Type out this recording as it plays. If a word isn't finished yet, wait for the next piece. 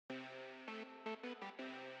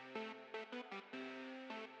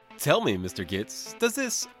Tell me, Mr. Gitz, does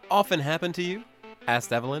this often happen to you?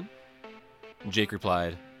 Asked Evelyn. Jake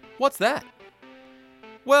replied, "What's that?"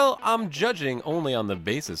 "Well, I'm judging only on the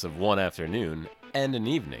basis of one afternoon and an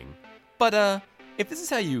evening. But, if this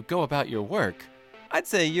is how you go about your work, I'd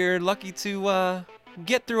say you're lucky to,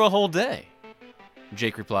 get through a whole day."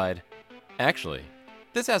 Jake replied, "Actually,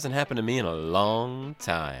 this hasn't happened to me in a long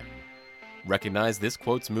time." Recognize this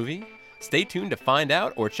quote's movie? Stay tuned to find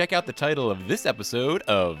out or check out the title of this episode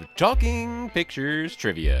of Talking Pictures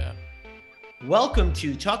Trivia. Welcome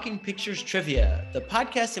to Talking Pictures Trivia, the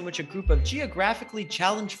podcast in which a group of geographically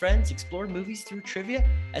challenged friends explore movies through trivia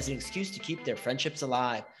as an excuse to keep their friendships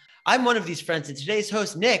alive. I'm one of these friends and today's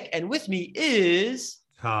host, Nick, and with me is...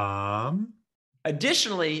 Tom.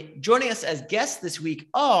 Additionally, joining us as guests this week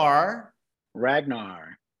are...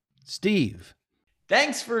 Ragnar. Steve.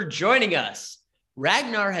 Thanks for joining us.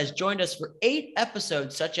 Ragnar has joined us for 8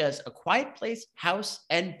 episodes such as A Quiet Place, House,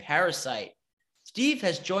 and Parasite. Steve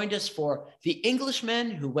has joined us for The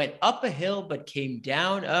Englishman Who Went Up a Hill But Came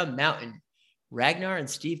Down a Mountain. Ragnar and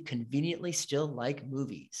Steve conveniently still like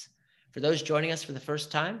movies. For those joining us for the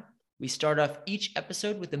first time, we start off each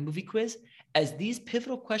episode with a movie quiz, as these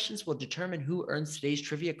pivotal questions will determine who earns today's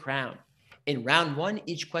trivia crown. In round 1,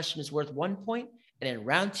 each question is worth 1 point, and in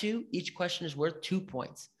round 2, each question is worth 2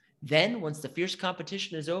 points. Then, once the fierce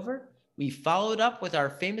competition is over, we follow it up with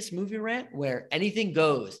our famous movie rant where anything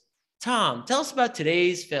goes. Tom, tell us about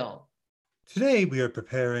today's film. Today we are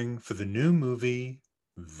preparing for the new movie,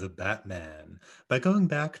 The Batman, by going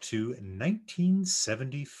back to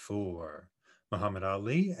 1974. Muhammad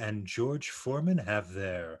Ali and George Foreman have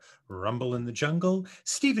their rumble in the jungle,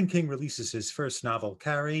 Stephen King releases his first novel,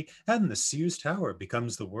 Carrie, and the Sears Tower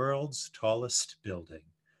becomes the world's tallest building.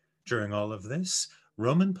 During all of this,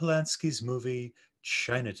 Roman Polanski's movie,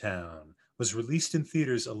 Chinatown, was released in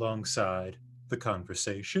theaters alongside The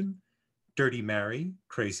Conversation, Dirty Mary,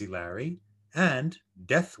 Crazy Larry, and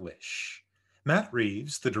Death Wish. Matt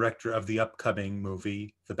Reeves, the director of the upcoming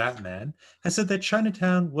movie, The Batman, has said that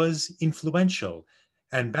Chinatown was influential,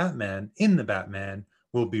 and Batman in The Batman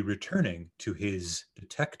will be returning to his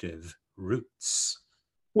detective roots.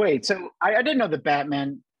 Wait, so I didn't know the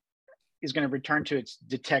Batman is going to return to its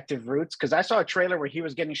detective roots, because I saw a trailer where he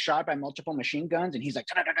was getting shot by multiple machine guns and he's like,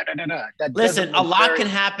 that Listen, a lot can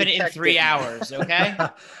happen in 3 hours, okay?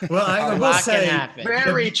 Well, I will say,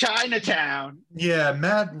 very Chinatown. Yeah,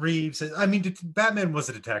 Matt Reeves. I mean, Batman was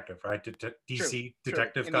a detective, right? DC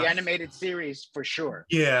detective. In the animated series, for sure.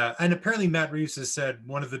 Yeah, and apparently Matt Reeves has said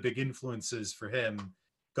one of the big influences for him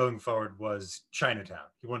going forward was Chinatown.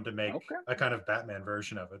 He wanted to make a kind of Batman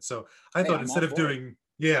version of it. So I thought instead of doing...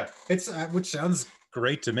 Yeah, it's which sounds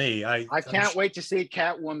great to me. I can't wait to see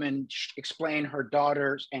Catwoman explain her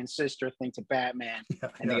daughter and sister thing to Batman,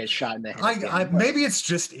 and they get shot in the head. Maybe it's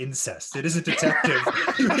just incest. It is a detective.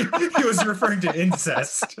 He was referring to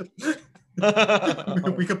incest.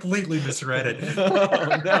 We completely misread it.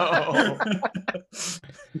 Oh, no.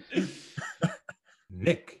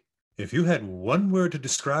 Nick, if you had one word to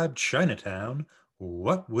describe Chinatown,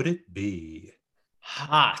 what would it be?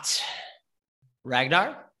 Hot.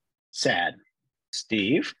 Ragnar? Sad.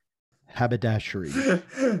 Steve? Haberdashery.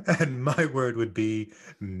 And my word would be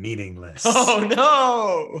meaningless. Oh,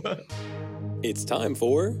 no! It's time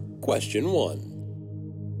for question 1.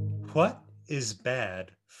 What is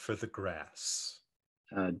bad for the grass?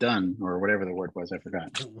 Done, or whatever the word was, I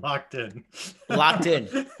forgot. Locked in. Locked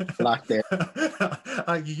in. Locked in.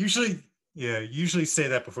 You usually say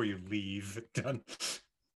that before you leave. Done.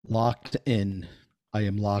 Locked in. I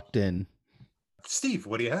am locked in. Steve,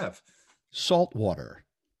 what do you have? Salt water.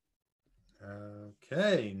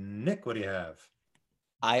 Okay. Nick, what do you have?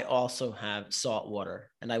 I also have salt water,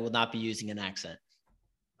 and I will not be using an accent.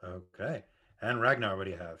 Okay. And Ragnar, what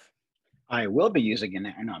do you have? I will be using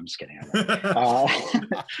an... No, I'm just kidding.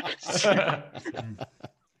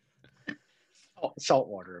 Salt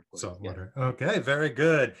water, of course. Salt water. Okay, very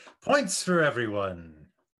good. Points for everyone.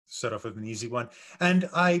 Start off with an easy one. And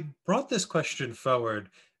I brought this question forward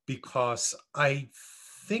because I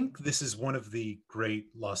think this is one of the great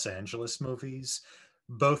Los Angeles movies,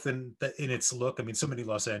 both in its look. I mean, so many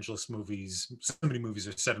movies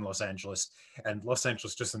are set in Los Angeles, and Los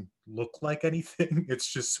Angeles doesn't look like anything.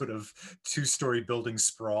 It's just sort of 2-story building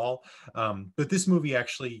sprawl. But this movie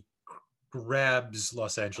actually grabs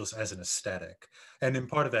Los Angeles as an aesthetic. And in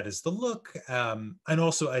part of that is the look. And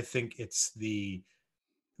also I think it's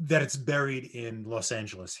that it's buried in Los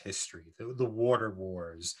Angeles history. The water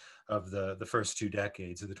wars of the first 2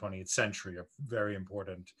 decades of the 20th century are very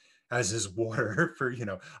important as is water for,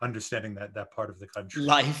 understanding that part of the country.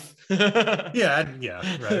 Life. Yeah,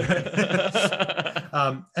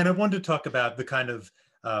 right. And I wanted to talk about the kind of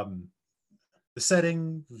the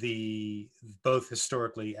setting, both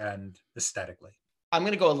historically and aesthetically. I'm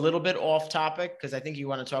going to go a little bit off topic because I think you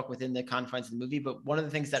want to talk within the confines of the movie. But one of the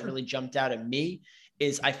things that really jumped out at me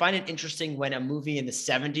is I find it interesting when a movie in the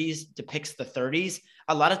 70s depicts the 30s.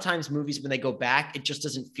 A lot of times movies, when they go back, it just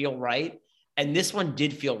doesn't feel right. And this one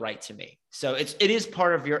did feel right to me. So it is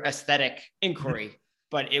part of your aesthetic inquiry.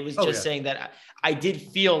 But it was just saying that I did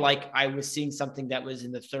feel like I was seeing something that was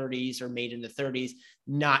in the 30s or made in the 30s,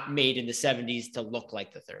 not made in the 70s to look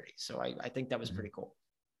like the 30s. So I think that was pretty cool.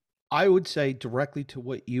 I would say directly to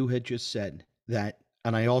what you had just said that,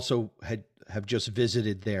 and I also have just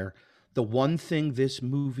visited there. The one thing this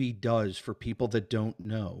movie does for people that don't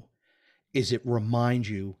know is it reminds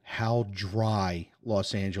you how dry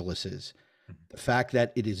Los Angeles is. The fact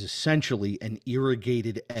that it is essentially an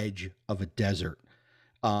irrigated edge of a desert.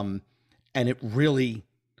 And it really,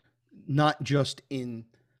 not just in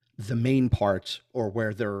the main parts or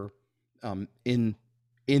where they're in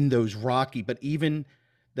those rocky, but even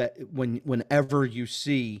that whenever you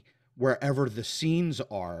see wherever the scenes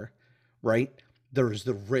are, right, there's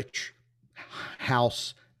the rich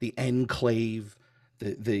house, the enclave,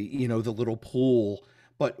 the little pool.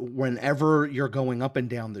 But whenever you're going up and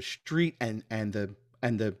down the street and the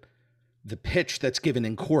pitch that's given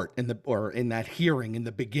in court or in that hearing in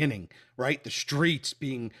the beginning, right, the streets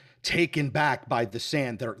being taken back by the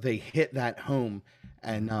sand, they hit that home,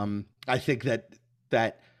 and I think that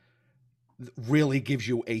really gives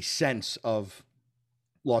you a sense of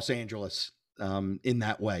Los Angeles in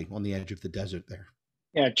that way, on the edge of the desert there.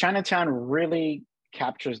 Yeah, Chinatown really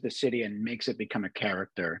captures the city and makes it become a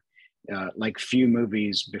character like few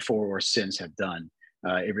movies before or since have done.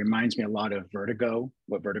 It reminds me a lot of Vertigo,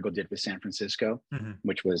 what Vertigo did with San Francisco,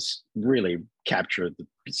 which was really capture the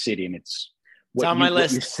city and it's on my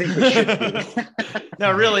list. You think it should be.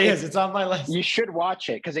 No, it really is. It's on my list. You should watch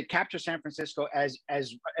it because it captures San Francisco as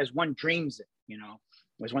one dreams it,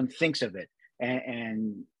 as one thinks of it.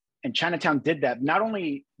 And Chinatown did that. Not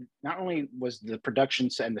only was the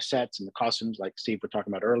productions and the sets and the costumes, like Steve were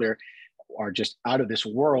talking about earlier, are just out of this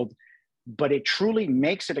world, but it truly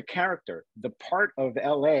makes it a character. The part of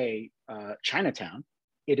LA, Chinatown,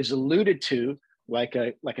 it is alluded to like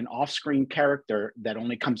an off-screen character that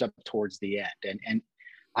only comes up towards the end. And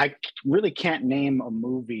I really can't name a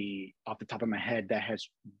movie off the top of my head that has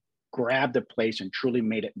grabbed a place and truly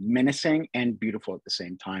made it menacing and beautiful at the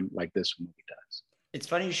same time, like this movie does. It's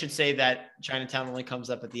funny you should say that Chinatown only comes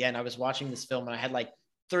up at the end. I was watching this film and I had like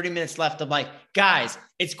 30 minutes left. I'm like, guys,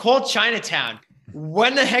 it's called Chinatown.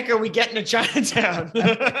 When the heck are we getting to Chinatown?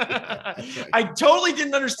 I totally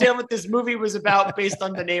didn't understand what this movie was about based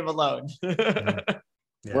on the name alone.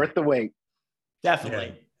 Worth the wait.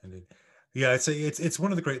 Definitely. Yeah, it's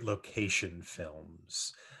one of the great location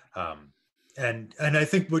films. And I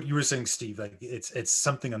think what you were saying, Steve, like it's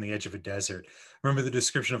something on the edge of a desert. Remember the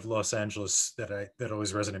description of Los Angeles that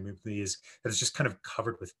always resonated with me is that it's just kind of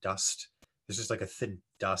covered with dust. There's just like a thin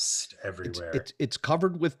dust everywhere. It's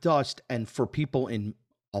covered with dust, and for people in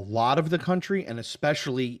a lot of the country, and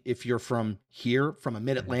especially if you're from here, from a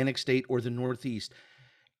mid-Atlantic state or the Northeast,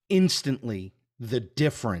 instantly the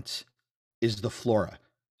difference is the flora.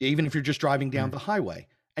 Even if you're just driving down the highway,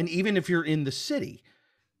 and even if you're in the city,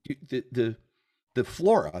 the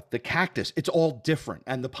flora, the cactus, it's all different,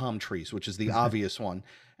 and the palm trees, which is the obvious one.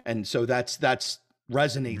 And so that's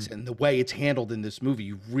resonates, and the way it's handled in this movie,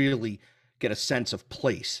 you really get a sense of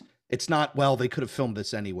place. It's not, well, they could have filmed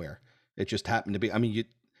this anywhere. It just happened to be. I mean,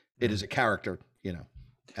 it is a character,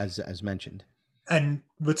 as mentioned. And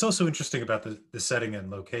what's also interesting about the setting and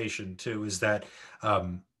location too is that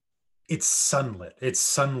it's sunlit. It's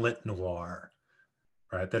sunlit noir,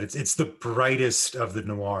 right? That it's the brightest of the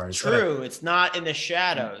noirs. True. It's not in the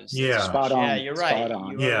shadows. Yeah. Spot on. Yeah, you're right. Spot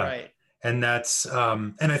on. You are right. And that's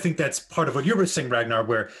and I think that's part of what you were saying, Ragnar,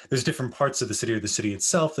 where there's different parts of the city or the city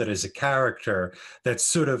itself that is a character that's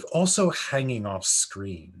sort of also hanging off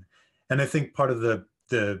screen. And I think part of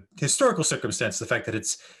the historical circumstance, the fact that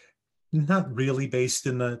it's not really based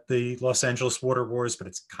in the Los Angeles water wars, but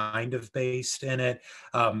it's kind of based in it,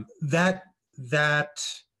 that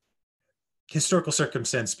historical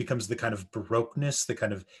circumstance becomes the kind of baroqueness, the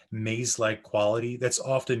kind of maze-like quality that's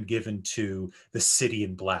often given to the city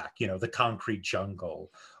in black, the concrete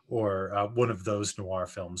jungle, or one of those noir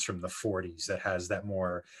films from the 40s that has that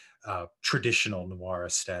more traditional noir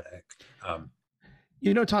aesthetic.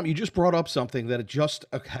 Tom, you just brought up something that just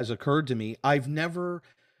has occurred to me. I've never,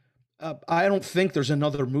 I don't think there's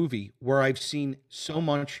another movie where I've seen so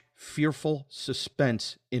much fearful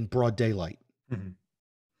suspense in broad daylight. Mhm.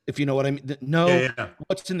 If you know what I mean. Yeah, No, yeah.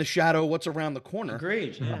 what's in the shadow? What's around the corner?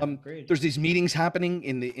 Agreed. Yeah, agreed. There's these meetings happening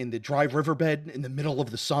in the dry riverbed in the middle of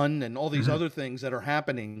the sun, and all these Mhm. other things that are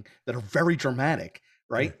happening that are very dramatic,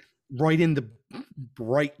 right? Yeah. Right in the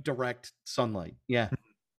bright, direct sunlight. Yeah.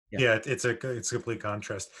 Yeah, it's a complete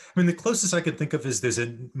contrast. I mean, the closest I could think of is there's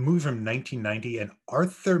a movie from 1990, an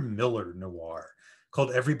Arthur Miller noir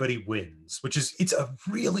called Everybody Wins, which is it's a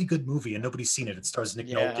really good movie and nobody's seen it. It stars Nick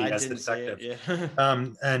Yeah, Nolte I as the didn't see it. detective.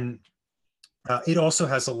 Yeah. And it also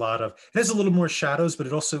has it has a little more shadows, but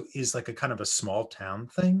it also is like a kind of a small town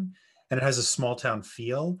thing, and it has a small town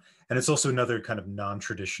feel, and it's also another kind of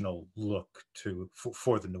non-traditional look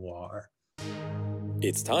for the noir.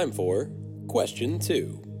 It's time for question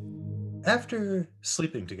 2. After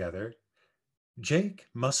sleeping together, Jake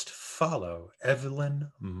must follow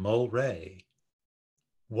Evelyn Mulray.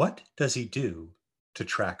 What does he do to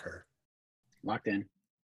track her? Locked in.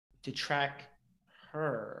 To track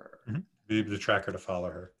her. Be able to track her, to follow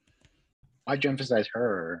her. Why'd you emphasize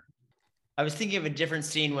her? I was thinking of a different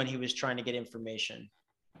scene when he was trying to get information.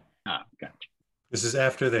 Ah, gotcha. This is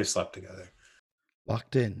after they've slept together.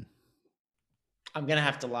 Locked in. I'm going to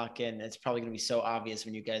have to lock in. It's probably going to be so obvious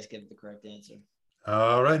when you guys give the correct answer.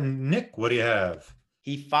 All right, Nick, what do you have?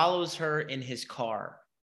 He follows her in his car.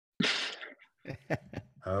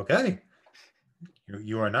 Okay.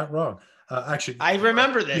 You are not wrong. Actually, I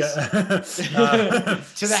remember this. Yeah.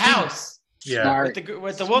 To the house. Yeah. Smart.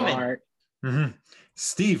 With the woman. Smart. Mhm.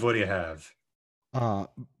 Steve, what do you have?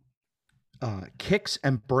 Kicks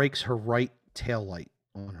and breaks her right tail light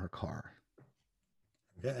on her car.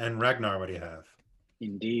 Okay. And Ragnar, what do you have?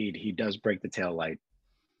 Indeed, he does break the tail light.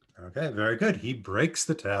 Okay, very good. He breaks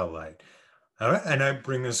the tail light. All right, and I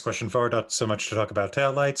bring this question forward, not so much to talk about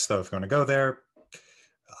tail lights, though if you want to go there,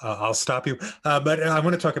 I'll stop you. But I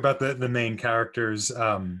want to talk about the main characters.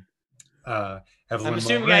 Evelyn I'm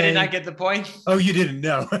assuming Mulray. I did not get the point. Oh, you didn't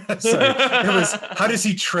know. Sorry. It was how does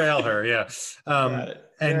he trail her? Yeah. Got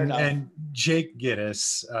it. Fair enough. And Jake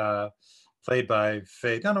Gittes, played by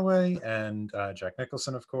Faye Dunaway and Jack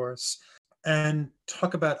Nicholson, of course, and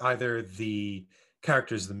talk about either the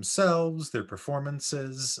characters themselves, their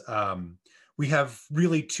performances. We have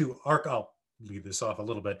really I'll leave this off a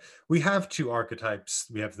little bit. We have two archetypes.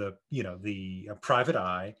 We have the private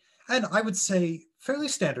eye, and I would say fairly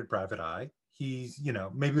standard private eye. He's,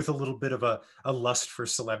 maybe with a little bit of a lust for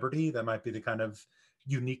celebrity. That might be the kind of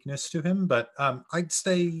uniqueness to him. But I'd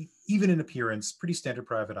say, even in appearance, pretty standard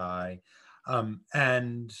private eye.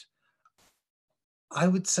 And I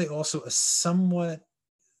would say also a somewhat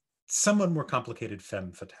more complicated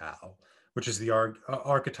femme fatale, which is the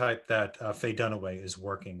archetype that Faye Dunaway is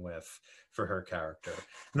working with for her character.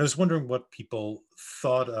 And I was wondering what people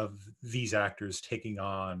thought of these actors taking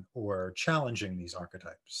on or challenging these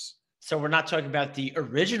archetypes. So we're not talking about the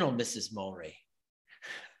original Mrs. Mulray.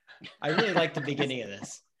 I really like the beginning of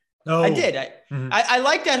this. Oh, I did. I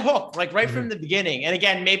like that hook, like right Mhm. from the beginning. And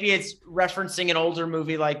again, maybe it's referencing an older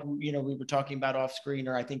movie, like we were talking about off screen,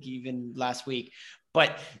 or I think even last week.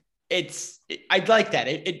 But I like that.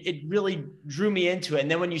 It really drew me into it. And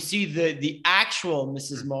then when you see the actual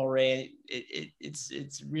Mrs. Mulray,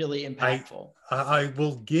 it's really impactful. I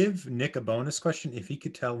will give Nick a bonus question if he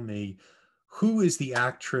could tell me who is the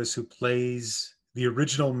actress who plays the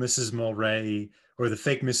original Mrs. Mulray or the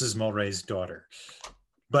fake Mrs. Mulray's daughter.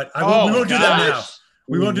 But we won't do that now.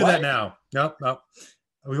 We won't do that now. No.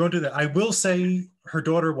 We won't do that. I will say her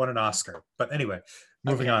daughter won an Oscar. But anyway,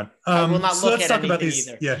 moving on. I will not look let's at talk about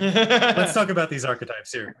anything these. either. Yeah. Let's talk about these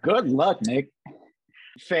archetypes here. Good luck, Nick.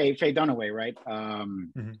 Faye Dunaway, right?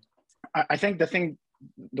 I think the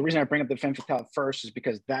reason I bring up the femme fatale first is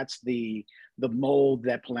because that's the mold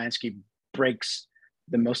that Polanski breaks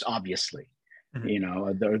the most obviously,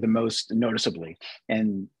 or the most noticeably.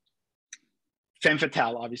 And femme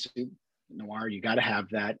fatale, obviously, noir, you got to have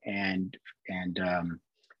that. And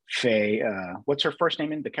Faye, what's her first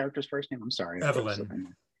name? The character's first name? I'm sorry,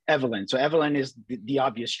 Evelyn. So Evelyn is the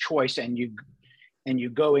obvious choice, and you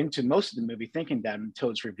go into most of the movie thinking that until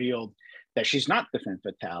it's revealed that she's not the femme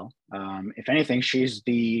fatale. If anything, she's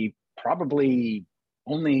the probably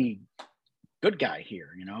only good guy here,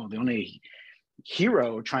 the only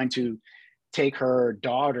hero trying to take her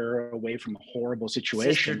daughter away from a horrible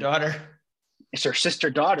situation. It's her sister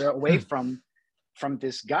daughter away from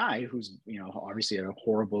this guy who's, obviously a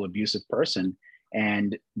horrible, abusive person.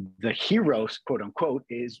 And the hero, quote unquote,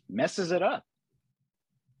 messes it up.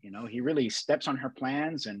 He really steps on her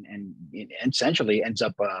plans and essentially ends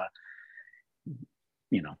up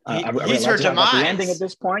you know, He's her about the demise. ending at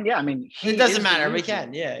this point. Yeah, I mean, It doesn't matter. We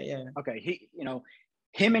can. Yeah. Okay,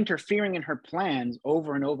 him interfering in her plans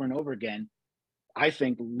over and over and over again, I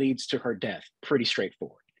think leads to her death. Pretty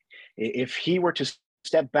straightforward. If he were to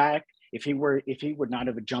step back, if he would not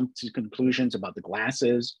have jumped to conclusions about the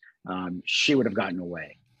glasses, she would have gotten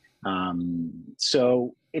away.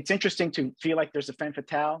 So it's interesting to feel like there's a femme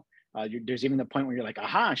fatale. There's even the point where you're like,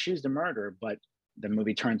 aha, she's the murderer, but the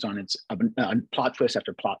movie turns on its plot twist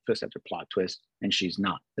after plot twist after plot twist, and she's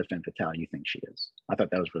not the femme fatale you think she is. I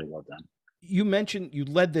thought that was really well done. You mentioned, you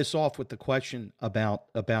led this off with the question about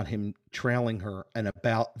him trailing her and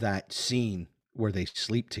about that scene where they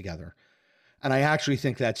sleep together. And I actually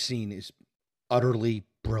think that scene is utterly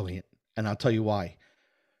brilliant. And I'll tell you why.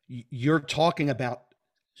 You're talking about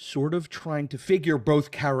sort of trying to figure both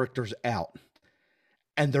characters out.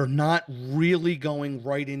 And they're not really going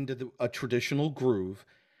right into a traditional groove.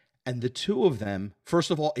 And the two of them, first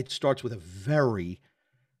of all, it starts with a very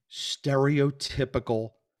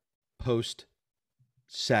stereotypical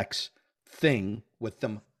post-sex thing with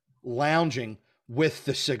them lounging with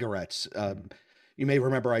the cigarettes. You may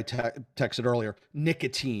remember I texted earlier,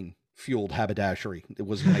 nicotine-fueled haberdashery. It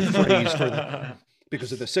was my phrase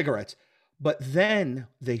because of the cigarettes. But then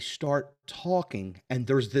they start talking, and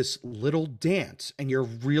there's this little dance, and you're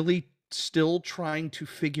really still trying to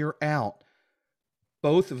figure out,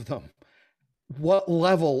 both of them, what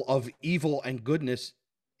level of evil and goodness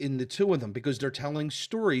in the two of them, because they're telling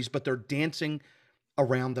stories, but they're dancing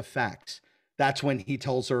around the facts. That's when he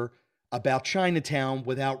tells her about Chinatown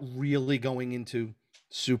without really going into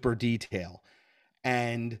super detail.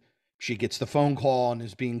 And she gets the phone call and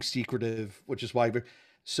is being secretive, which is why.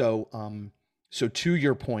 So to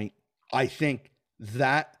your point, I think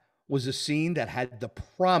that was a scene that had the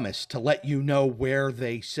promise to let you know where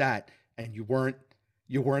they sat, and you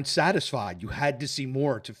weren't satisfied. You had to see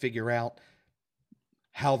more to figure out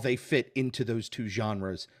how they fit into those two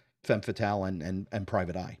genres, femme fatale and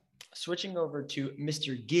Private Eye. Switching over to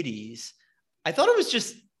Mr. Giddies, I thought it was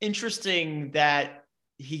just interesting that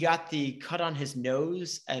he got the cut on his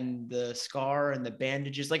nose and the scar and the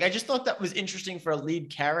bandages. Like, I just thought that was interesting for a lead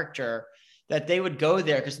character that they would go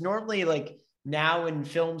there. Because normally, like now in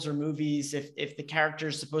films or movies, if the character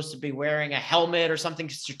is supposed to be wearing a helmet or something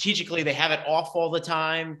strategically, they have it off all the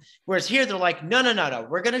time. Whereas here they're like, no.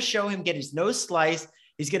 We're going to show him get his nose sliced.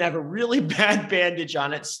 He's going to have a really bad bandage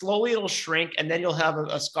on it. Slowly it'll shrink, and then you'll have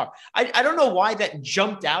a scar. I don't know why that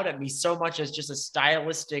jumped out at me so much as just a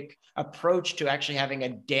stylistic approach to actually having a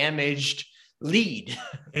damaged lead.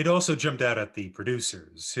 It also jumped out at the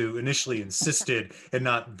producers, who initially insisted and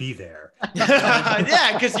not be there.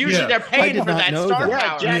 Yeah, because usually they're paid for that star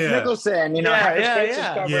power. Jack Nicholson, and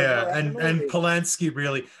Polanski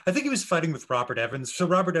really, I think he was fighting with Robert Evans. So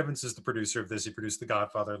Robert Evans is the producer of this. He produced The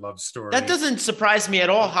Godfather, Love Story. That doesn't surprise me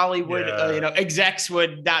at all. Hollywood, execs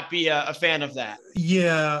would not be a fan of that.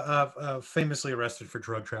 Yeah, famously arrested for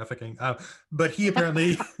drug trafficking. But he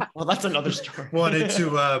apparently well, that's another story. wanted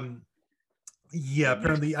to. Yeah,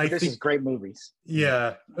 apparently I think is great movies.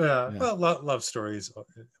 Yeah. Well, Love Stories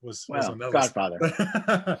was on that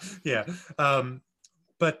Godfather. Yeah.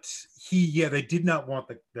 But they did not want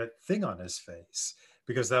that thing on his face,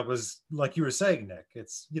 because that was, like you were saying, Nick,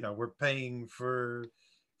 it's, we're paying for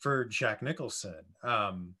Jack Nicholson,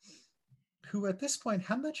 who at this point,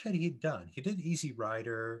 how much had he done? He did Easy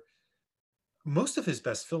Rider. Most of his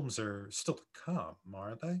best films are still to come,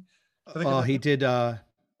 aren't they? He did The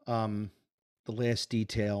Last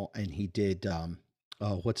Detail, and he did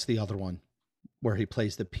what's the other one where he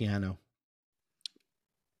plays the piano?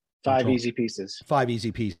 Five Easy Pieces. 5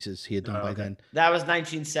 Easy Pieces he had done by then. That was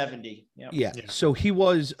 1970. Yep. Yeah. So he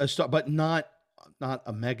was a star, but not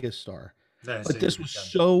a mega star. But this was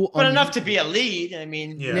so but enough to be a lead. I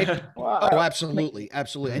mean, Nick, absolutely.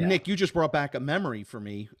 And Nick, you just brought back a memory for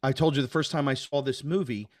me. I told you the first time I saw this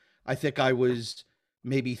movie, I think I was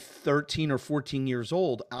maybe 13 or 14 years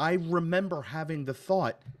old. I remember having the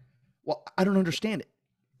thought, well, I don't understand it.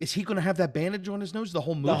 Is he going to have that bandage on his nose the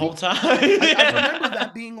whole movie? The whole time? I remember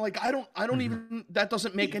that being like, I don't even, that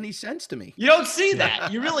doesn't make any sense to me. You don't see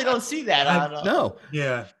that. You really don't see that. No.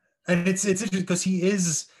 Yeah. And it's interesting because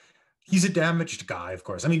he's a damaged guy, of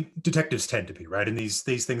course. I mean, detectives tend to be, right? And these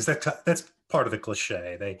things, that's part of the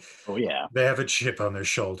cliche. They have a chip on their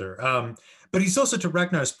shoulder. But he's also, to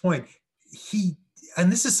Ragnar's point,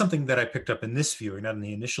 and this is something that I picked up in this viewing, not in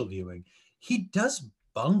the initial viewing, he does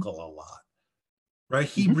bungle a lot, right?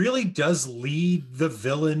 He really does lead the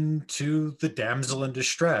villain to the damsel in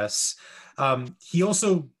distress. He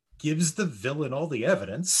also gives the villain all the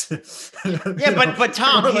evidence. Yeah, but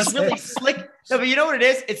Tom, he's really slick. No, but you know what it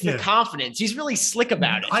is? It's the confidence. He's really slick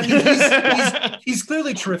about it. I mean, he's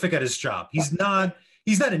clearly terrific at his job. He's not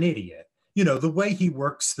an idiot. The way he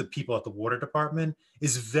works the people at the water department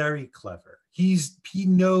is very clever. He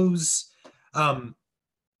knows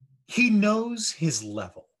his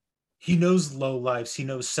level. He knows lowlifes. He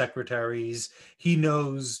knows secretaries. He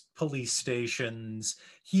knows police stations.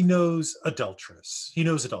 He knows adulteress. He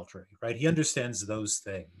knows adultery, right? He understands those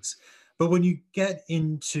things. But when you get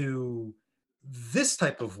into this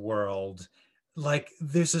type of world, like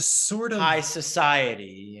there's a sort of high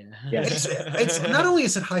society. Yeah. It's not only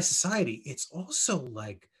is it high society, it's also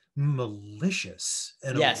like malicious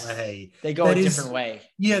in a way. They go a different way.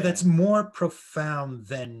 Yeah, that's more profound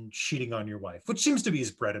than cheating on your wife, which seems to be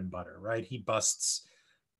his bread and butter, right? He busts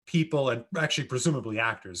people and actually presumably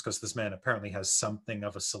actors, because this man apparently has something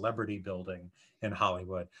of a celebrity building in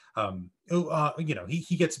Hollywood.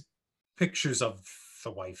 He gets pictures of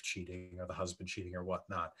the wife cheating or the husband cheating or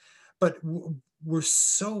whatnot. But we're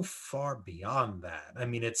so far beyond that. I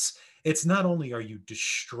mean, it's not only are you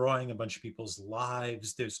destroying a bunch of people's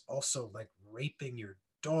lives, there's also like raping your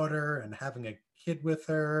daughter and having a kid with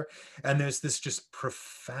her. And there's this just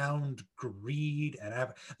profound greed. And,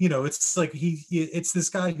 it's like it's this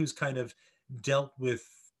guy who's kind of dealt with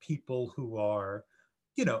people who are,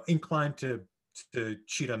 inclined to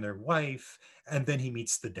cheat on their wife, and then he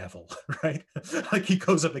meets the devil, right? Like he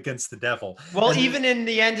goes up against the devil. Well, even in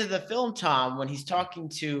the end of the film, Tom, when he's talking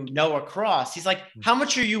to Noah Cross, he's like, how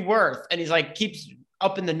much are you worth? And he's like, keeps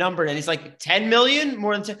up in the number, and he's like, 10 million,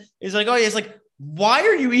 more than 10. He's like, oh yeah. He's like, why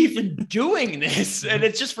are you even doing this? And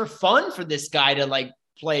it's just for fun for this guy to like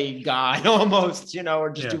play God almost, or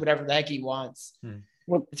just do whatever the heck he wants.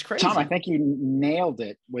 Well, it's crazy. Tom, I think you nailed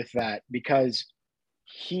it with that, because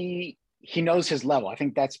he knows his level. I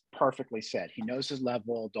think that's perfectly said. He knows his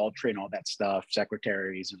level, adultery and all that stuff,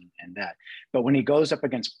 secretaries and that. But when he goes up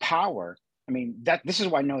against power, I mean, this is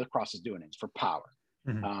why Noah Cross is doing it. It's for power.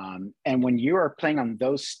 Mm-hmm. And when you are playing on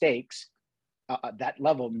those stakes, that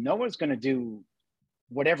level, Noah's going to do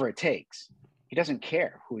whatever it takes. He doesn't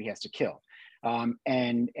care who he has to kill. Gittes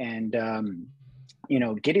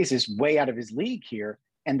is way out of his league here.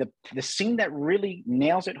 And the scene that really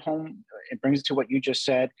nails it home, it brings it to what you just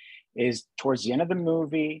said, is towards the end of the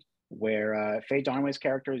movie where Faye Dunaway's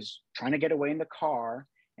character is trying to get away in the car,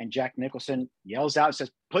 and Jack Nicholson yells out and says,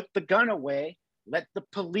 "Put the gun away, let the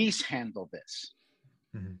police handle this."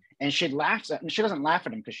 Mm-hmm. And she laughs at, and she doesn't laugh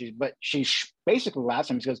at him she basically laughs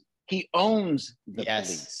at him because he owns the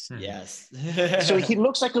police. Yes. So he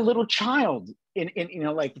looks like a little child in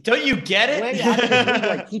like, don't you get it? Way out of his league,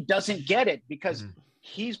 like he doesn't get it because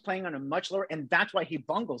he's playing on a much lower, and that's why he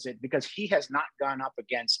bungles it, because he has not gone up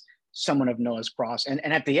against someone of Noah's Cross. And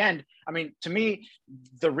at the end, I mean, to me,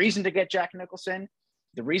 the reason to get Jack Nicholson,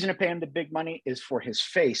 the reason to pay him the big money is for his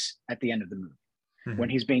face at the end of the movie. Mm-hmm. When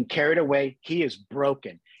he's being carried away, he is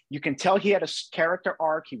broken. You can tell he had a character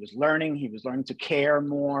arc. He was learning to care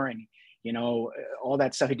more, and all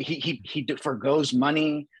that stuff. He forgoes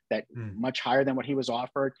money that much higher than what he was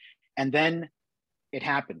offered. And then it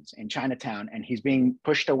happens in Chinatown, and he's being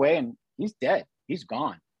pushed away, and he's dead. He's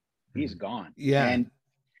gone. He's gone. Yeah.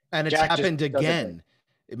 And it's happened again.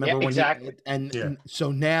 Remember exactly. And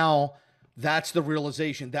so now that's the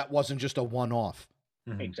realization that wasn't just a one-off.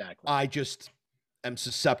 Mm-hmm. Exactly. I just am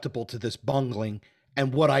susceptible to this bungling.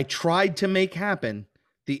 And what I tried to make happen,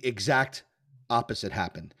 the exact opposite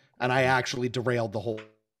happened. And I actually derailed the whole.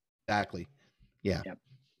 Exactly. Yeah. Yep.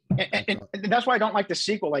 And that's why I don't like the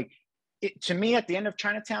sequel. Like, to me, at the end of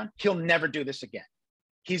Chinatown, he'll never do this again.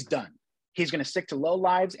 He's done. He's going to stick to low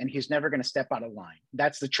lives, and he's never going to step out of line.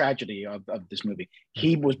 That's the tragedy of this movie.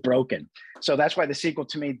 He was broken. So that's why the sequel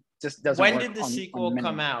to me just doesn't work. When did the sequel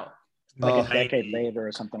come out? Like a decade later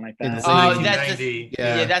or something like that.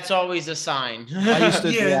 That's always a sign.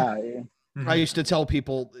 I used to tell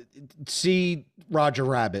people, see Roger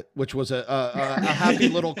Rabbit, which was a happy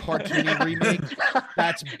little cartoony remake.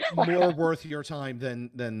 That's more worth your time than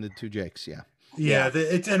the Two Jakes. And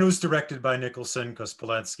it was directed by Nicholson because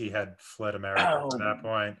Polanski had fled America at that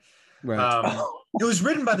point. Right. It was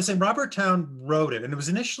written by the same Robert Towne wrote it, and it was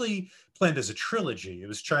initially planned as a trilogy. It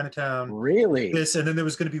was Chinatown, really, this, and then there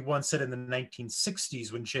was going to be one set in the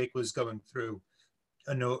 1960s when Jake was going through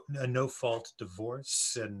a no-fault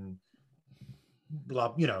divorce and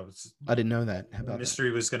blah. I didn't know that. How about mystery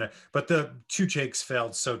that? Was gonna, but the Two Jakes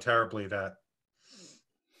failed so terribly that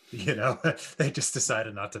they just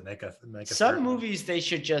decided not to make a some movies they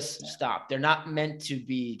should just stop. They're not meant to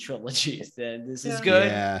be trilogies. Then this is good.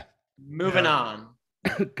 Yeah. Moving on.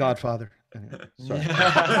 Godfather. Sorry.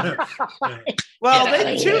 Well, Yeah,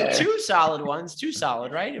 they two solid ones, two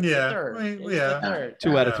solid, right? It was Yeah, the third. right, It was yeah. the third.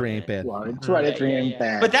 2 out of 3 ain't bad. Well, 2 out of 3 ain't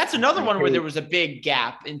bad. But that's another one where Okay. there was a big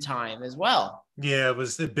gap in time as well. Yeah, it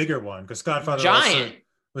was the bigger one because Godfather Giant. also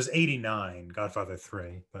was 89, Godfather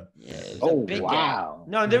 3. But Yeah, it was Oh, a big wow. gap.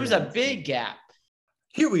 No, there was a big gap.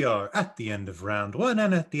 here we are at the end of round 1,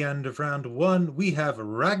 and at the end of round 1, we have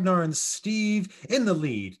Ragnar and Steve in the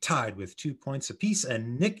lead, tied with 2 points apiece,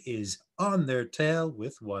 and Nick is on their tail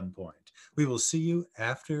with 1 point. We will see you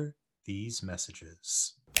after these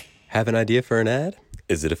messages. Have an idea for an ad?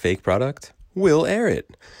 Is it a fake product? We'll air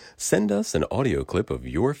it. Send us an audio clip of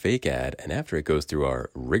your fake ad, and after it goes through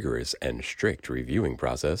our rigorous and strict reviewing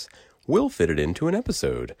process, we'll fit it into an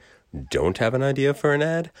episode. Don't have an idea for an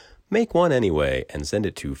ad? Make one anyway and send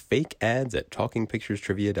it to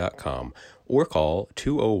fakeads@talkingpicturestrivia.com or call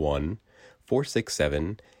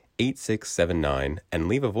 201-467-8679 and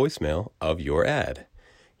leave a voicemail of your ad.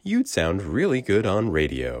 You'd sound really good on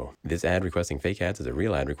radio. This ad requesting fake ads is a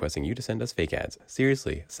real ad requesting you to send us fake ads.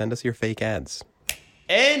 Seriously, send us your fake ads.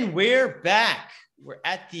 And we're back. We're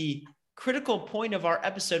at the critical point of our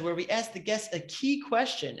episode where we ask the guests a key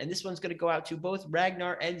question. And this one's going to go out to both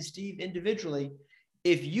Ragnar and Steve individually.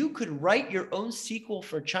 If you could write your own sequel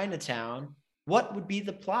for Chinatown, what would be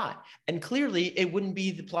the plot? And clearly, it wouldn't be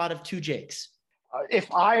the plot of Two Jakes.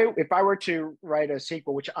 If I were to write a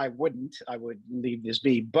sequel, which I wouldn't, I would leave this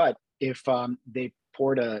be. But if they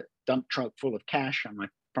poured a dump truck full of cash on my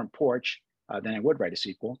front porch, then I would write a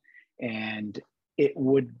sequel, and it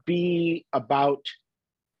would be about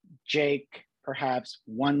Jake perhaps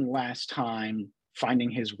one last time finding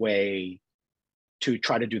his way to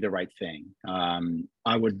try to do the right thing.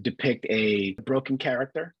 I would depict a broken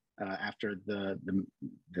character after the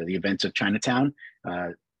events of Chinatown.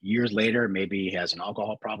 Years later, maybe he has an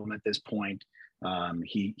alcohol problem at this point.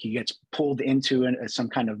 He gets pulled into some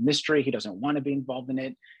kind of mystery. He doesn't want to be involved in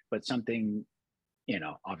it, but something,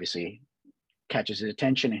 obviously catches his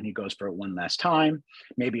attention, and he goes for it one last time,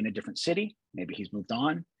 maybe in a different city. Maybe he's moved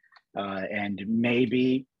on. And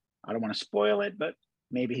maybe, I don't want to spoil it, but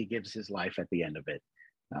maybe he gives his life at the end of it.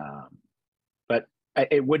 But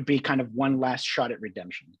it would be kind of one last shot at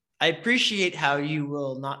redemption. I appreciate how you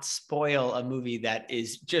will not spoil a movie that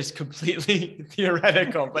is just completely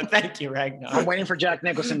theoretical, but thank you, Ragnar. I'm waiting for Jack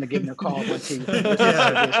Nicholson to give me a call once he.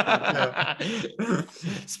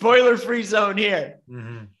 Spoiler-free zone here.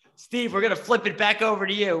 Mm-hmm. Steve, we're going to flip it back over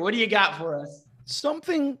to you. What do you got for us?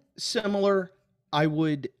 Something similar. I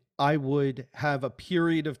would have a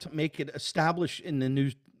period of make it establish in the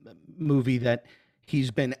new movie that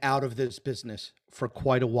he's been out of this business for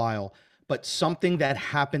quite a while, but something that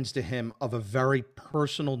happens to him of a very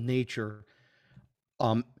personal nature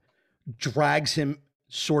drags him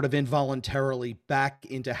sort of involuntarily back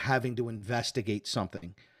into having to investigate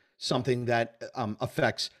something that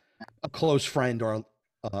affects a close friend or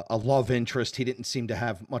a love interest. He didn't seem to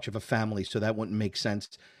have much of a family, so that wouldn't make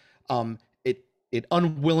sense. It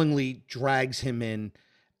unwillingly drags him in,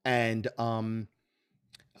 and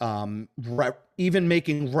even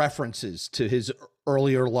making references to his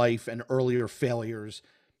earlier life and earlier failures,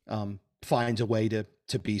 finds a way to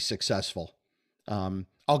be successful.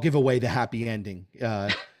 I'll give away the happy ending,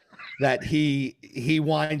 that he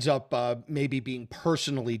winds up maybe being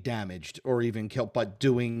personally damaged or even killed, but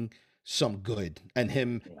doing some good, and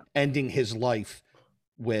him ending his life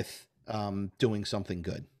with doing something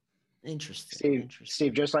good. Interesting.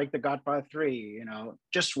 Steve, just like The Godfather 3,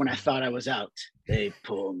 just when I thought I was out, they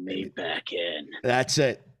pull me back in. That's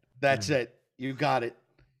it. You got it.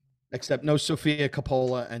 Except no Sofia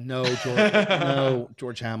Coppola and no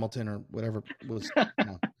George Hamilton or whatever it was.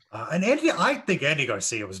 No. And I think Andy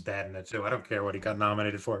Garcia was bad in it too. I don't care what he got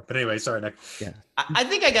nominated for. But anyway, sorry, Nick. Yeah. I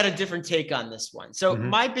think I got a different take on this one. So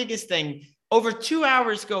my biggest thing, over 2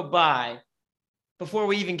 hours go by before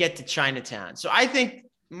we even get to Chinatown. So I think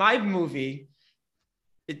my movie,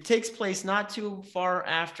 it takes place not too far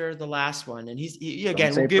after the last one. And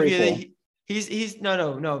again, we'll give you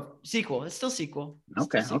no sequel. It's still sequel.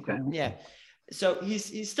 Okay. Yeah. So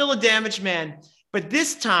he's still a damaged man, but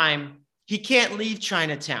this time he can't leave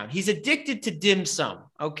Chinatown. He's addicted to dim sum.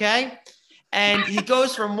 Okay. And he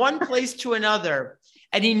goes from one place to another,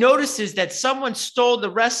 and he notices that someone stole the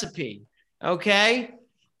recipe. Okay.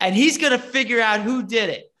 And he's going to figure out who did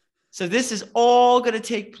it. So this is all going to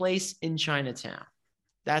take place in Chinatown.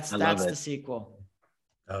 That's the sequel.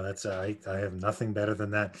 Oh, I have nothing better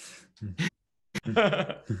than that.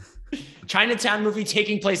 Chinatown movie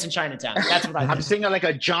taking place in Chinatown. That's what I'm seeing like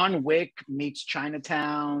a John Wick meets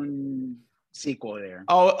Chinatown sequel there.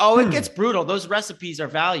 Oh, it gets brutal. Those recipes are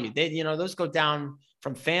valued. Those go down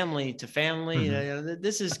from family to family. Mhm.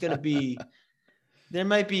 This is going to be, there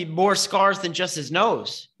might be more scars than just his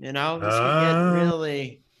nose. You know, this could get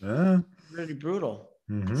really, really brutal.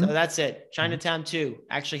 So that's it. Chinatown 2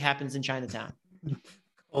 actually happens in Chinatown.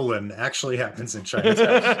 Colon actually happens in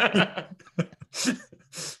Chinatown.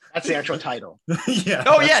 That's the actual title. Yeah.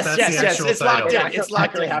 Oh, that's yes. the It's actual locked title. in. It's locked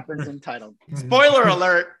actually in. happens in title. Spoiler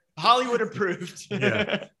alert. Hollywood approved.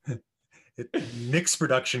 Yeah. Nick's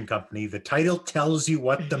production company. The title tells you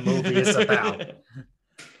what the movie is about.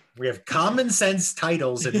 We have common sense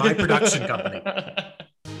titles in my production company.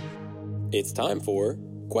 It's time for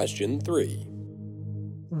question 3.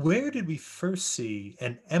 Where did we first see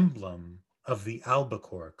an emblem of the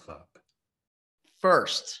Albacore Club?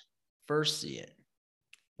 First see it.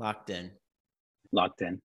 Locked in. Locked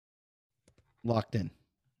in. Locked in.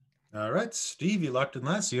 All right, Steve, you locked in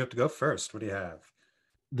last, so you have to go first. What do you have?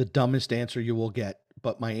 The dumbest answer you will get,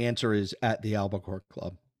 but my answer is at the Albacore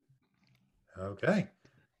Club. Okay.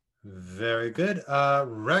 Very good.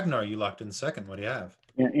 Ragnar, you locked in second. What do you have?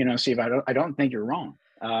 You know, Steve, I don't think you're wrong.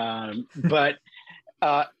 But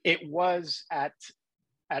it was at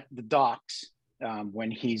the docks when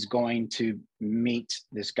he's going to meet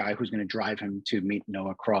this guy who's going to drive him to meet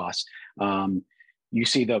Noah Cross. You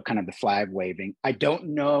see the kind of the flag waving. I don't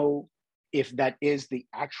know if that is the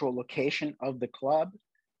actual location of the club,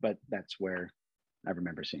 but that's where I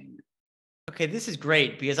remember seeing it. Okay, this is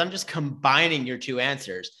great because I'm just combining your two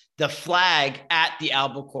answers. The flag at the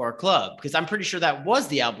Albacore Club, because I'm pretty sure that was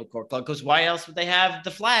the Albacore Club, because why else would they have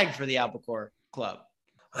the flag for the Albacore Club?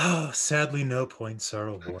 Oh, sadly, no points are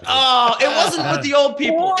awarded. Oh, it wasn't with the old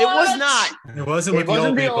people. What? It was not. It wasn't with It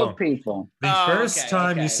wasn't the the old old people. people. The Oh, first okay,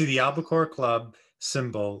 time you okay. see the Albacore Club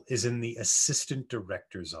symbol is in the assistant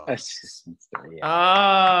director's office. Assistant.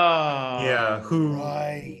 Oh. Yeah, who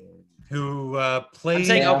Right. played? I'm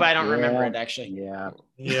saying, Yeah, but I don't remember yeah. it actually. Yeah.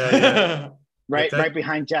 Yeah. Right, that- right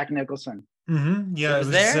behind Jack Nicholson. Yeah, It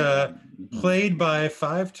was there? Played by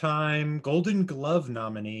 5-time Golden Glove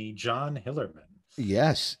nominee John Hillerman.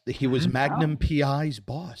 Yes, he was Magnum PI's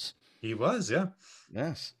boss. He was, yeah.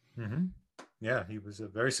 Yes. Yeah, he was a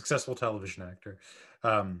very successful television actor.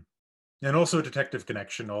 And also a Detective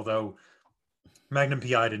Connection, although Magnum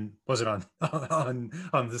PI wasn't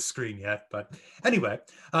on the screen yet. But anyway,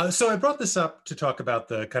 so I brought this up to talk about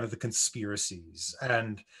the kind of the conspiracies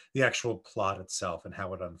and the actual plot itself and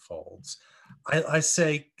how it unfolds. I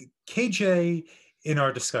say KJ in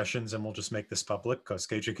our discussions, and we'll just make this public because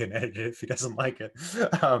KJ can edit it if he doesn't like it,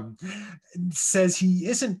 says he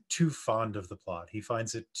isn't too fond of the plot. He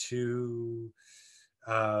finds it too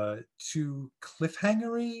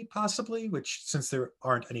cliffhangery, possibly, which, since there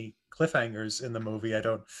aren't any cliffhangers in the movie, I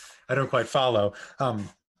don't quite follow.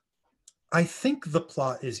 I think the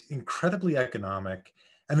plot is incredibly economic,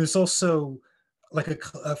 and there's also like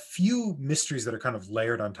a few mysteries that are kind of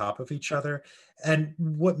layered on top of each other. And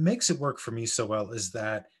what makes it work for me so well is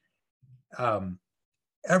that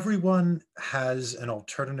everyone has an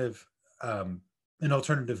alternative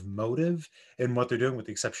motive in what they're doing, with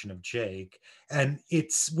the exception of Jake. And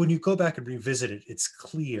it's, when you go back and revisit it, it's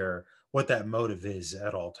clear what that motive is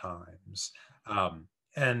at all times.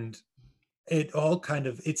 And it all kind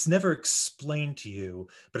of, it's never explained to you,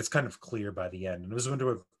 but it's kind of clear by the end. And I was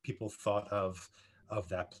wondering what people thought of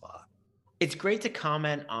that plot. It's great to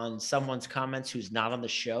comment on someone's comments who's not on the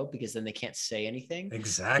show, because then they can't say anything.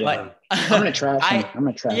 Exactly. But I'm gonna trash him. I'm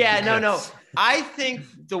gonna trash Yeah, him. no. I think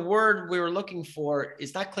the word we were looking for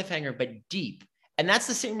is not cliffhanger, but deep. And that's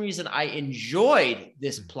the same reason I enjoyed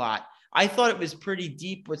this plot. I thought it was pretty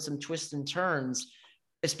deep with some twists and turns,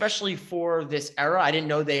 especially for this era. I didn't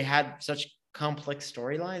know they had such complex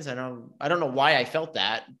storylines. I don't know why I felt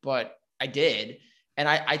that, but I did. And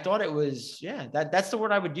I thought it was, that's the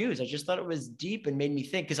word I would use. I just thought it was deep and made me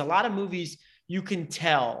think, because a lot of movies, you can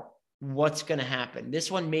tell what's going to happen. This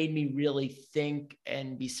one made me really think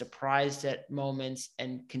and be surprised at moments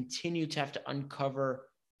and continue to have to uncover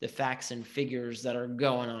the facts and figures that are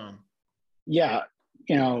going on. Yeah,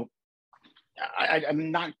 you know, I'm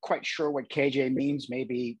not quite sure what KJ means,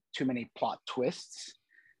 maybe too many plot twists.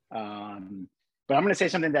 But I'm going to say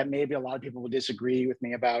something that maybe a lot of people will disagree with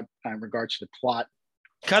me about in regards to the plot.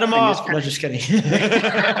 Cut him off. No, just kidding.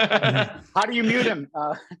 How do you mute him?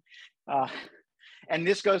 And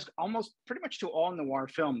this goes almost pretty much to all noir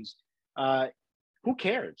films. Who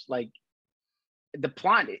cares? Like, the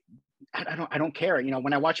plot, I don't care. You know,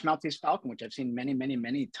 when I watch Maltese Falcon, which I've seen many, many,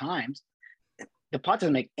 many times, the plot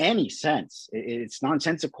doesn't make any sense. It's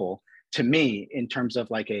nonsensical to me in terms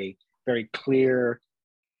of like a very clear,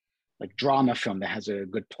 drama film that has a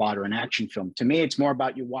good plot, or an action film. To me, it's more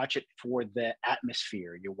about, you watch it for the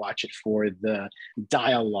atmosphere, you watch it for the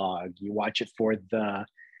dialogue, you watch it for the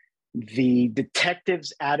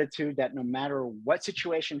detective's attitude, that no matter what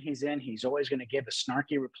situation he's in, he's always going to give a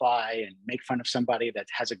snarky reply and make fun of somebody that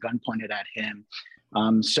has a gun pointed at him.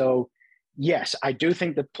 So yes, I do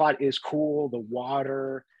think the plot is cool. The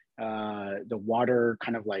water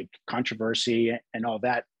kind of like controversy and all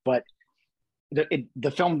that, but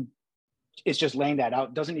the film is just laying that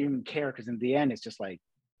out, doesn't even care, because in the end, it's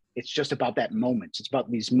just about that moment. It's about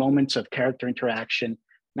these moments of character interaction,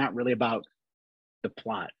 not really about the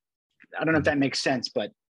plot. I don't know if that makes sense,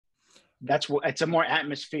 but that's what it's a more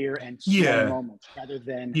atmosphere and small moments rather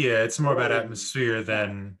than. Yeah, it's more about atmosphere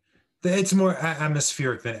than it's more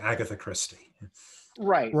atmospheric than Agatha Christie.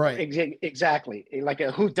 Right. Exactly. Like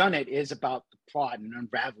a whodunit is about the plot and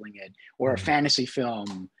unraveling it, or a fantasy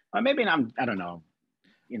film, or maybe I don't know.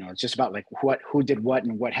 It's just about like who did what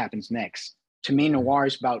and what happens next. To me, noir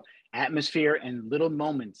is about atmosphere and little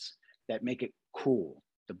moments that make it cool.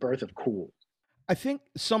 The birth of cool. I think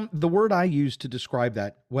the word I use to describe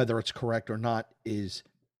that, whether it's correct or not, is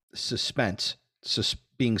suspense,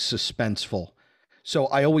 being suspenseful. So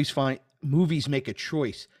I always find movies make a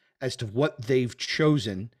choice as to what they've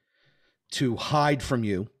chosen to hide from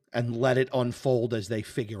you and let it unfold as they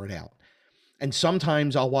figure it out. And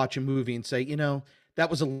sometimes I'll watch a movie and say, that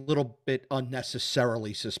was a little bit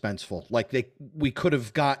unnecessarily suspenseful. Like we could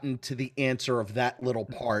have gotten to the answer of that little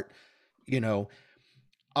part.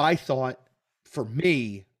 I thought, for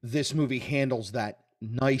me, this movie handles that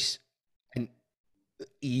nice and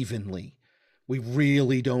evenly.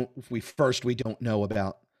 We don't know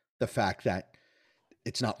about the fact that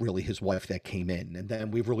it's not really his wife that came in. And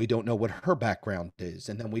then we really don't know what her background is.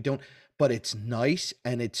 And then but it's nice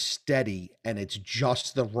and it's steady and it's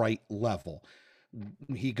just the right level.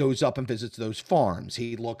 He goes up and visits those farms.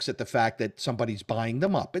 He looks at the fact that somebody's buying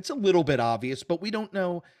them up. It's a little bit obvious, but we don't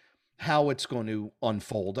know how it's going to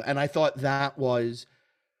unfold. And I thought that was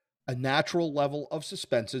a natural level of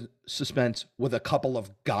suspense with a couple of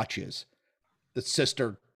gotchas. The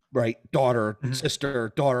sister, right? Daughter,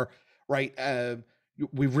 sister, daughter, right?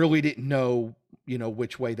 We really didn't know,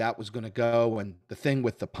 which way that was going to go. And the thing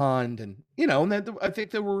with the pond and, and I think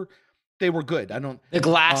they were good. The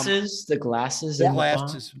glasses,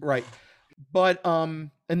 right. But, and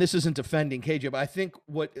this isn't offending KJ, but I think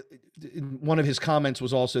one of his comments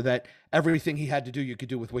was also that everything he had to do, you could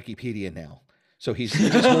do with Wikipedia now. So he's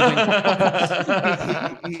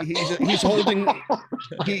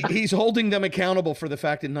holding them accountable for the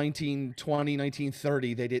fact in 1920,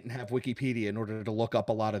 1930, they didn't have Wikipedia in order to look up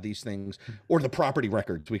a lot of these things, or the property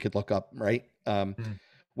records we could look up, right?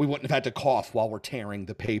 We wouldn't have had to cough while we're tearing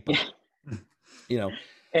the paper.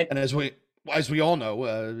 And as we all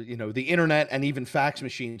know, the internet and even fax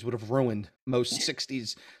machines would have ruined most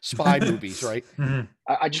 60s spy movies, right?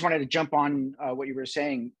 I just wanted to jump on what you were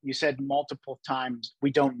saying. You said multiple times,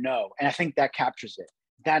 we don't know. And I think that captures it.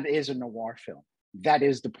 That is a noir film. That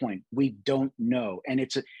is the point. We don't know. And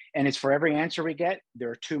it's for every answer we get, there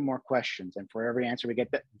are two more questions. And for every answer we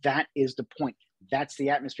get, that is the point. That's the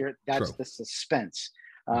atmosphere. That's True. The suspense.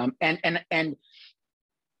 And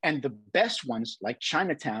the best ones, like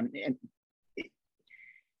Chinatown,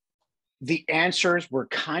 the answers were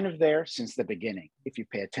kind of there since the beginning, if you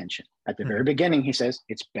pay attention. At the very beginning, he says,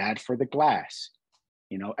 it's bad for the glass.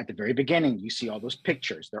 At the very beginning, you see all those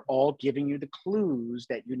pictures. They're all giving you the clues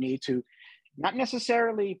that you need to not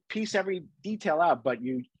necessarily piece every detail out, but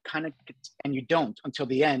you kind of, and you don't until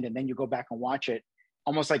the end. And then you go back and watch it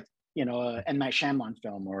almost like, a M. Night Shyamalan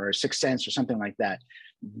film or a Sixth Sense or something like that.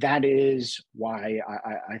 That is why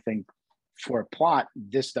I think for a plot,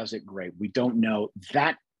 this does it great. We don't know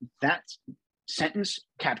that sentence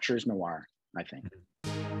captures noir, I think.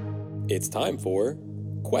 It's time for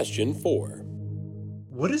question 4.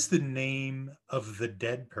 What is the name of the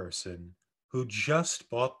dead person who just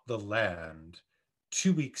bought the land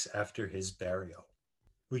 2 weeks after his burial?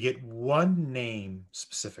 We get one name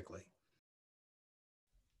specifically.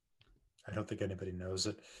 I don't think anybody knows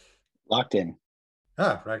it. Locked In.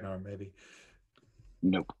 Ragnar, maybe.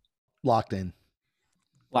 Nope. Locked In.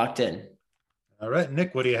 Locked In. All right,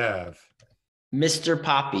 Nick, what do you have? Mr.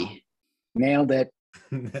 Poppy. Nailed it.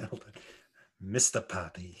 Nailed it. Mr.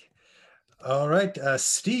 Poppy. All right,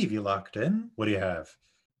 Steve, you locked in. What do you have?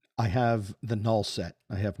 I have the null set.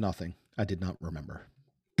 I have nothing. I did not remember.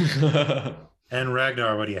 And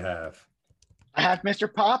Ragnar, what do you have? I have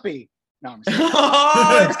Mr. Poppy. No, I'm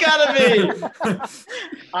oh, it's gotta be.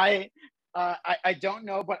 I don't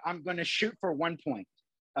know, but I'm going to shoot for 1 point.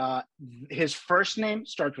 His first name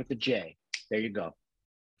starts with a J. There you go.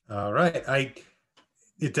 All right.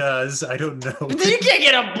 It does. I don't know. You can't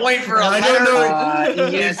get a point for a I letter. don't know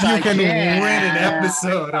Yes, if you I can can. win an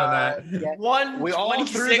episode on that. Yeah. One, We all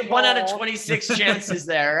threw the 1 out of ball. 26 chances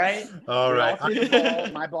there, right? All We right. all threw the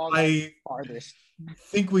ball. My ball got I farthest.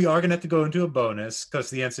 think we are going to have to go into a bonus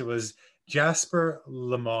because the answer was Jasper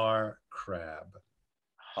Lamar Crab.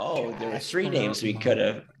 Oh, there were 3 names we could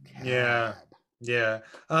have. Yeah. Yeah.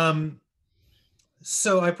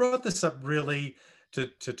 So I brought this up really to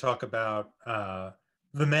talk about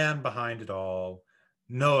the man behind it all,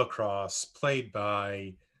 Noah Cross, played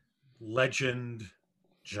by legend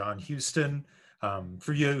John Huston.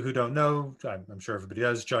 For you who don't know, I'm sure everybody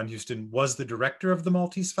does, John Huston was the director of The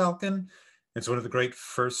Maltese Falcon. It's one of the great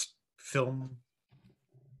first film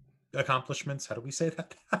accomplishments. How do we say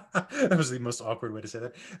that? That was the most awkward way to say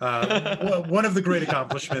that. One of the great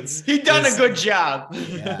accomplishments. He done a good job.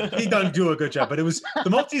 Yeah. He done do a good job, but it was The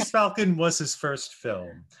Maltese Falcon was his first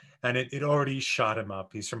film, and it already shot him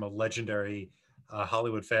up. He's from a legendary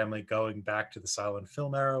Hollywood family going back to the silent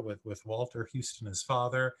film era with Walter Huston, his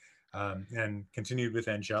father, and continued with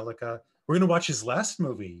Angelica. We're going to watch his last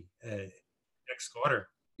movie next quarter.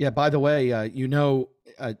 Yeah, by the way,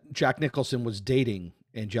 Jack Nicholson was dating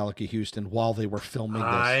Angelica Houston while they were filming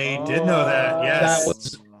this. I did know that. Yes. That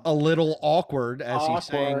was a little awkward as he's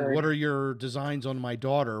saying, Awkward. "What are your designs on my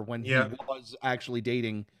daughter?" when Yeah. he was actually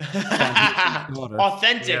dating John Huston's daughter.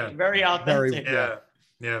 Authentic, Yeah. very authentic.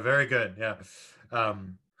 Yeah, very good. Yeah.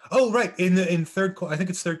 Oh, right. In third quarter, I think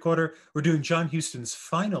it's third quarter, we're doing John Huston's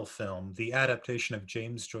final film, the adaptation of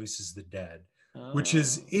James Joyce's The Dead, which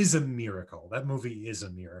is a miracle. That movie is a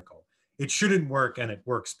miracle. It shouldn't work, and it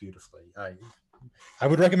works beautifully. I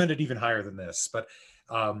would recommend it even higher than this, but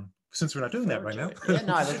since we're not doing that right now. Yeah,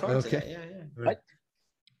 no, I look forward to Okay. that.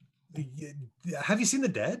 Yeah. Have you seen The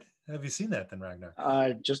Dead? Have you seen that then, Ragnar?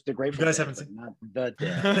 Just the great. You guys haven't seen, seen- not the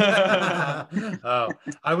dead.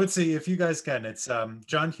 I would say if you guys can, it's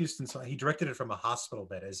John Huston's. He directed it from a hospital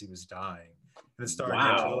bed as he was dying, and it's starring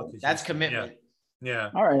Wow. Angelica That's Houston. commitment. Yeah,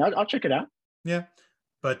 All right, I'll check it out. yeah.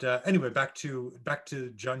 But anyway, back to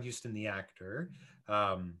John Huston, the actor,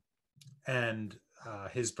 and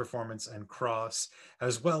his performance and Cross,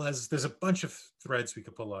 as well as there's a bunch of threads we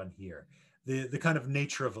could pull on here. The kind of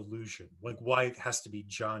nature of illusion, like why it has to be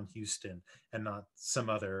John Huston and not some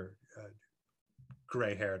other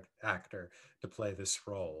gray-haired actor to play this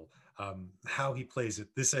role. How he plays it,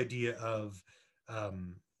 this idea of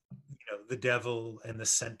the devil and the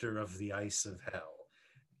center of the ice of hell.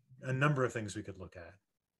 A number of things we could look at.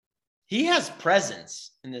 He has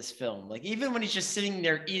presence in this film. Like even when he's just sitting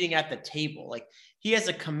there eating at the table, like he has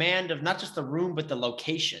a command of not just the room, but the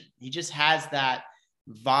location. He just has that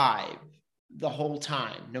vibe the whole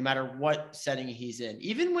time, no matter what setting he's in.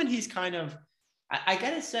 Even when he's kind of, I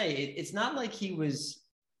gotta say, it's not like he was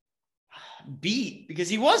beat, because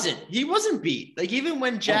he wasn't beat. Like even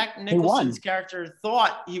when Jack Nicholson's character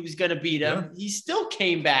thought he was gonna beat him, he still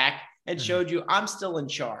came back and showed you, I'm still in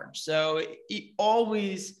charge. So he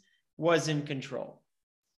always was in control.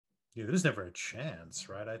 Yeah, there's never a chance,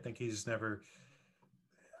 right? I think he's never,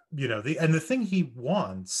 and the thing he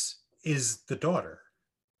wants is the daughter.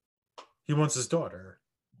 He wants his daughter.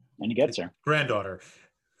 And he gets her. Granddaughter.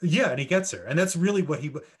 Yeah, and he gets her. And that's really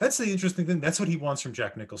that's the interesting thing. That's what he wants from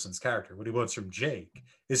Jack Nicholson's character. What he wants from Jake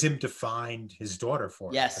is him to find his daughter for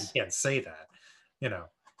him. Yes. But he can't say that,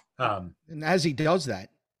 And as he does that,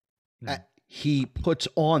 he puts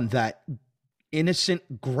on that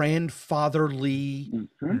innocent grandfatherly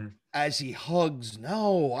as he hugs.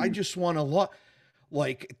 No, I just want to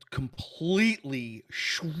like completely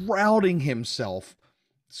shrouding himself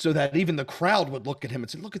so that even the crowd would look at him and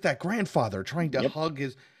say, look at that grandfather trying to hug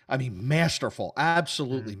his, masterful,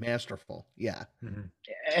 absolutely masterful. Yeah.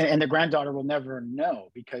 And the granddaughter will never know,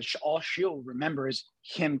 because all she'll remember is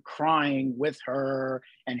him crying with her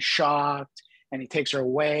and shocked, and he takes her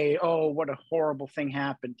away. Oh, what a horrible thing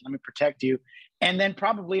happened. Let me protect you. And then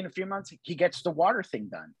probably in a few months, he gets the water thing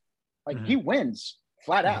done. Like he wins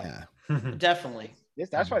flat out. Yeah. Definitely.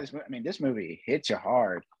 That's why this movie hits you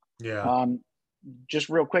hard. Yeah. Just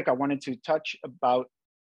real quick, I wanted to touch about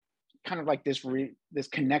kind of like this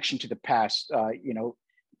connection to the past.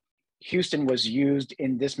 Huston was used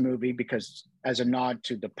in this movie because as a nod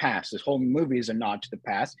to the past. This whole movie is a nod to the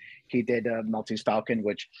past. He did Maltese Falcon,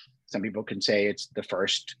 which some people can say it's the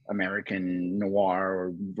first American noir,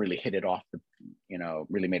 or really hit it off,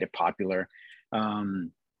 really made it popular.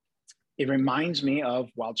 It reminds me of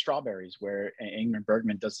Wild Strawberries, where Ingmar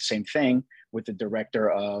Bergman does the same thing with the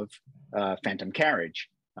director of Phantom Carriage.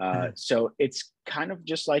 So it's kind of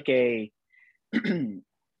just like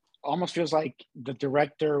almost feels like the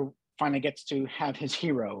director finally gets to have his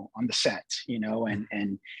hero on the set, you know,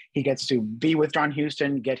 and he gets to be with John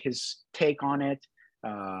Huston, get his take on it,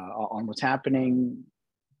 on what's happening.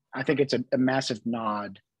 I think it's a massive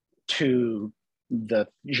nod to the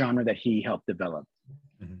genre that he helped develop.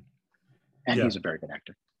 Mhm. And Yeah. he's a very good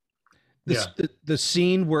actor. The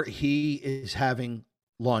scene where he is having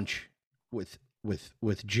lunch with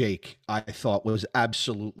Jake, I thought was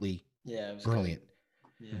absolutely Yeah, it was brilliant.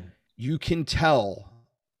 great. Yeah. You can tell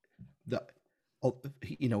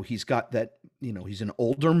he's got that, he's an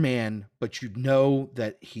older man, but you know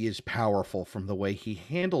that he is powerful from the way he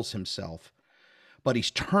handles himself, but he's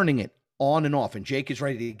turning it on and off. And Jake is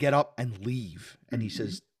ready to get up and leave. And he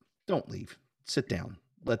says, "Don't leave, sit down.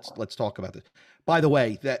 Let's talk about this." By the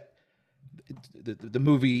way, that the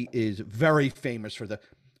movie is very famous for the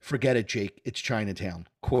 "Forget it, Jake, it's Chinatown"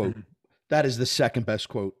 quote. That is the second best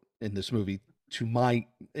quote in this movie to my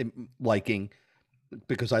liking,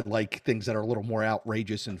 because I like things that are a little more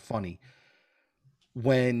outrageous and funny.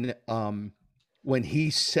 When he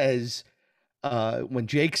says, when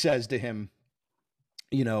Jake says to him,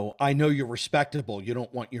 "I know you're respectable. You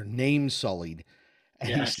don't want your name sullied." And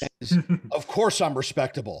Yes. he says, "Of course I'm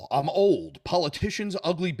respectable. I'm old. Politicians,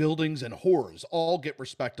 ugly buildings, and whores all get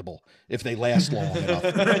respectable if they last long enough."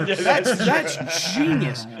 That's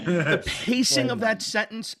genius. The pacing of that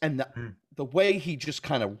sentence and the way he just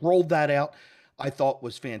kind of rolled that out, I thought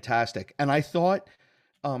was fantastic. And I thought,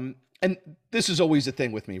 and this is always a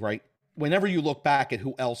thing with me, right? Whenever you look back at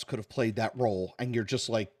who else could have played that role, and you're just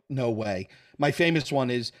like, no way. My famous one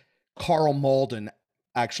is Carl Malden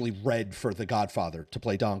actually read for The Godfather to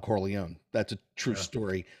play Don Corleone. That's a true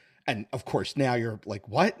story. And of course, now you're like,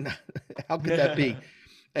 what? How could that be?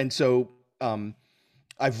 And so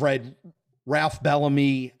I've read Ralph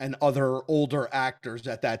Bellamy and other older actors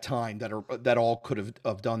at that time that all could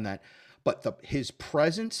have done that. But his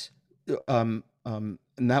presence, and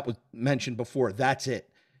that was mentioned before, that's it.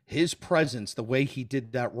 His presence, the way he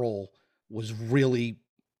did that role was really,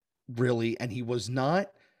 really, and he was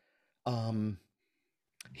not,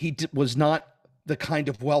 was not the kind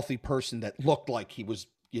of wealthy person that looked like he was,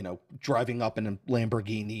 driving up in a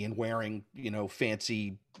Lamborghini and wearing,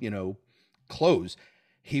 fancy, clothes.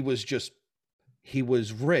 He was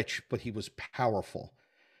rich, but he was powerful.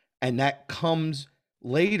 And that comes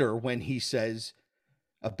later when he says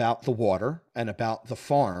about the water and about the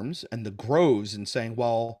farms and the groves, and saying,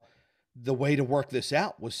 well, the way to work this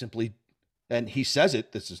out was simply, and he says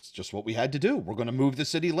it, this is just what we had to do. We're going to move the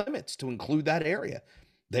city limits to include that area.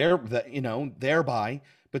 Thereby,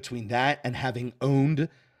 between that and having owned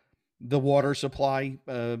the water supply,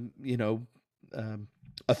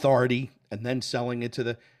 authority, and then selling it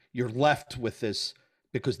to you're left with this,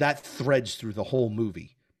 because that threads through the whole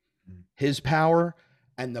movie. His power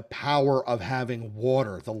and the power of having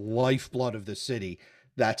water, the lifeblood of the city.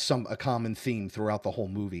 That's a common theme throughout the whole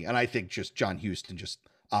movie. And I think just John Huston just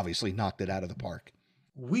obviously knocked it out of the park.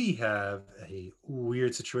 We have a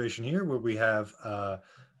weird situation here where we have,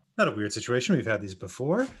 not a weird situation, we've had these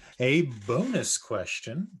before, a bonus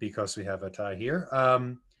question, because we have a tie here.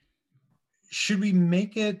 Should we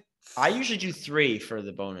make it? I usually do 3 for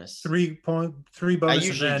the bonus. 3 bonus. I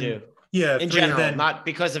usually do. Yeah, in general, not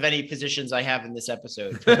because of any positions I have in this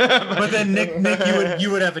episode. But then Nick,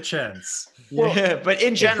 you would have a chance. Yeah, but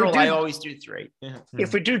in general, I always do 3. Yeah.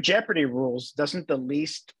 If we do Jeopardy rules, doesn't the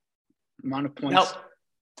least amount of points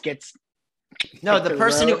gets? No, the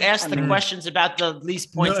person who asked the questions about the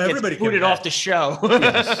least points gets booted off the show.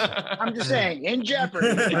 I'm just saying, in Jeopardy.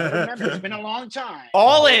 Remember, it's been a long time.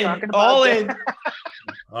 All in.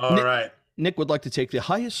 All right. Nick would like to take the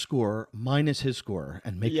highest score minus his score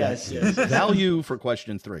and make that yes. value for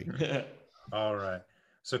question 3. All right.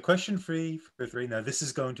 So question 3 for 3. Now this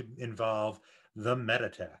is going to involve the meta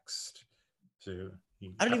text. So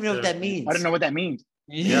I don't even know what that means. I don't know what that means.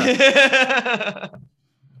 Yeah.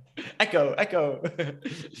 Echo.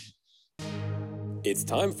 It's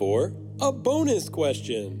time for a bonus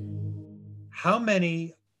question. How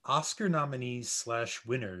many Oscar nominees /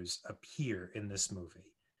 winners appear in this movie?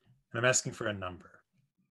 And I'm asking for a number.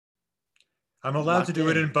 I'm allowed to do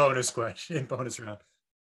it in bonus round.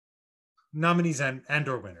 Nominees and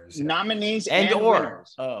or winners. Yeah. Nominees and or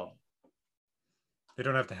winners. Oh. They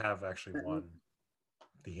don't have to have actually one.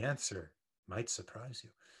 The answer might surprise you.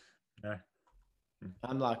 Yeah.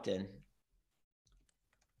 I'm locked in.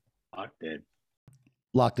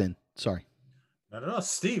 Locked in. Sorry. Not at all.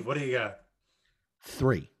 Steve, what do you got?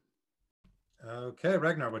 3. Okay,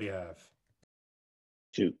 Ragnar, what do you have?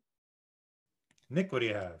 2. Nick, what do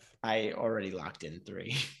you have? I already locked in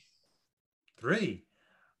 3. 3.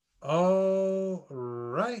 Oh,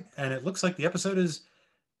 right. And it looks like the episode is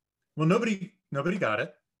Well, nobody got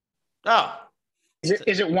it. Oh,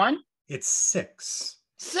 Is it one? It's 6.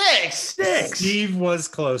 6. Steve was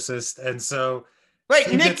closest, and so Wait,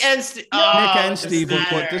 Steve Nick gets- and Steve. Nick and Steve were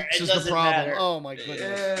matter. This It is the doesn't problem. matter. Oh my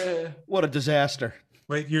goodness. What a disaster.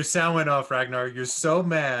 Wait, your sound went off, Ragnar. You're so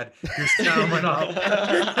mad. Your sound went off.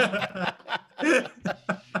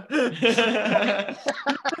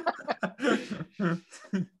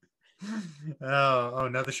 Oh,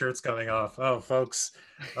 now the shirt's coming off. Oh, folks.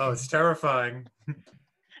 Oh, it's terrifying.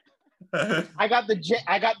 I got the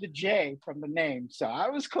J from the name, so I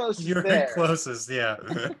was closest You're there. closest, yeah.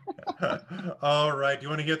 All right. Do you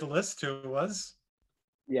want to hear the list who it was?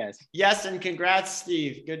 Yes. Yes, and congrats,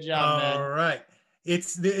 Steve. Good job, All man. right.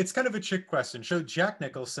 It's kind of a chick question. So Jack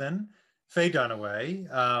Nicholson, Faye Dunaway,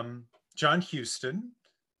 John Huston,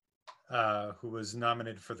 who was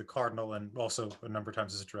nominated for the Cardinal and also a number of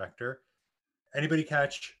times as a director. Anybody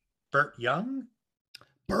catch Burt Young?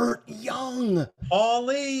 Burt Young.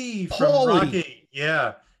 Paulie from Paulie. Rocky.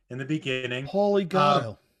 Yeah, in the beginning. Paulie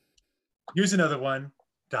Gatto. Here's another one.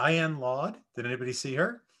 Diane Laud. Did anybody see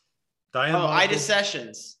her? Diane Oh, Laud Ida was-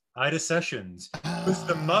 Sessions. Ida Sessions, who's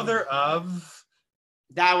the mother of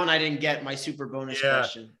That one I didn't get. My super bonus Yeah.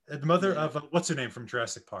 question. the mother of what's her name from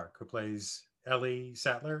Jurassic Park, who plays Ellie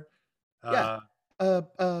Sattler. Yeah. Oh.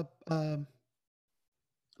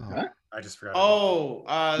 Huh? I just forgot. her name.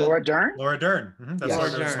 Oh, Laura Dern. Laura Dern. That's Yes. Laura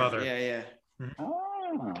Laura Dern's Dern. mother. Yeah.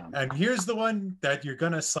 Oh. And here's the one that you're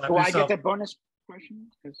gonna slap Do I yourself. get the bonus question?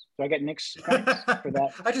 Do I get Nick's points for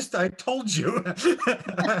that? I told you.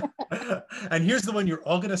 And here's the one you're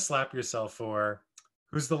all gonna slap yourself for.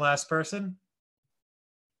 Who's the last person?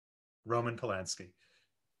 Roman Polanski.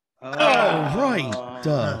 Oh, right.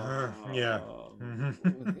 Duh. Yeah.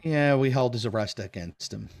 Mhm. Yeah, we held his arrest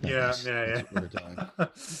against him. Yeah, That's yeah, what we're doing. yeah.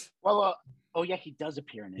 Well, oh yeah, he does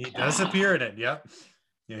appear in it. He does appear in it. Yep.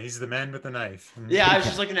 Yeah, he's the man with the knife. Mhm. Yeah, I was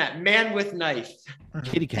just looking at Man with Knife.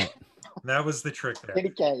 Kitty cat. That was the trick there. Kitty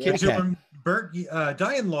cat, yeah. Kitty cat. Bert,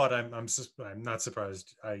 Diane Laud, I'm not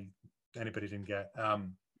surprised anybody didn't get.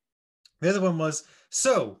 The other one was,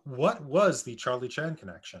 so what was the Charlie Chan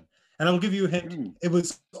connection? And I will give you a hint. Mm. It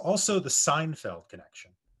was also the Seinfeld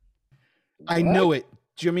connection. I What? knew it.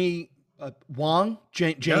 Jimmy Wong,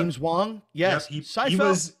 James Wong. Yes, Yep, Seinfeld. he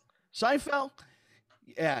was. Seinfeld.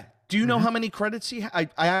 Yeah. Do you know Mhm. how many credits he? I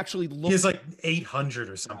actually looked. He has like 800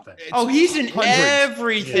 or something. It's Oh, he's in hundreds.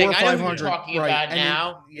 everything. Four or I know who you're 500, talking right, about and he-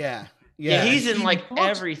 now. yeah. Yeah, he's in He like looks-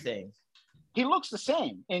 everything. He looks the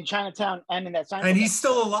same in Chinatown and in that Seinfeld. And he's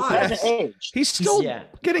still He alive. hasn't aged. He's still Yeah.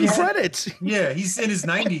 getting Yeah. credits. Yeah, he's in his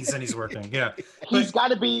 90s and he's working. Yeah. He's got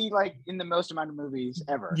to be like in the most amount of movies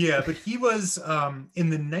ever. Yeah, but he was in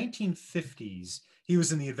the 1950s. He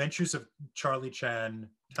was in the Adventures of Charlie Chan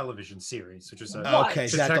television series, which is a Okay,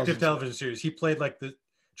 that detective doesn't- television series. He played like the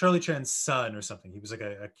Charlie Chan's son or something. He was like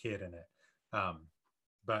a kid in it.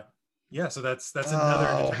 But yeah, so that's another.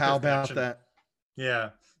 Oh, detective how about connection. that? Yeah.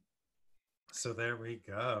 So there we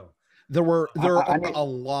go. There were I need- a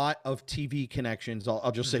lot of TV connections.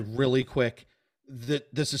 I'll just say really quick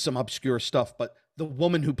that this is some obscure stuff, but the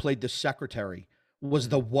woman who played the secretary was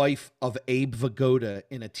the wife of Abe Vigoda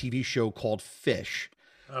in a TV show called Fish,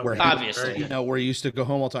 where Okay, Obviously. very good. where he used to go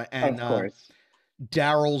home all the time. And of course.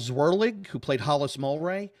 Daryl Zwirlig, who played Hollis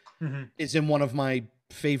Mulray, Mhm. is in one of my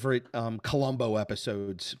favorite Columbo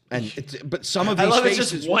episodes. And but some of I these love it's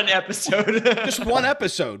faces just one episode. just one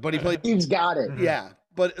episode, but he played. He's got it. Yeah,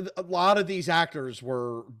 but a lot of these actors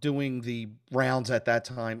were doing the rounds at that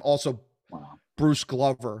time. Also, Wow. Bruce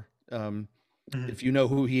Glover, if you know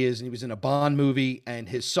who he is, and he was in a Bond movie, and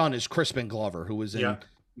his son is Crispin Glover, who was in,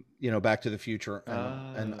 Yeah. Back to the Future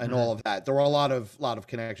and all of that. There were a lot of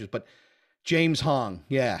connections, but James Hong,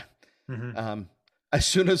 yeah. Mhm. As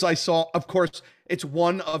soon as I saw, of course, it's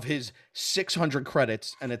one of his 600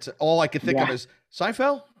 credits, and it's all I could think of Yeah. is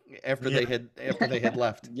Seinfeld after Yeah. they had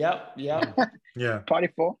left. Yep. Yeah. Party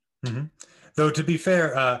full. Though to be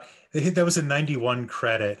fair, that was a 91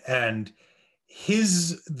 credit, and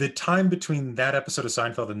the time between that episode of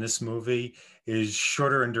Seinfeld and this movie is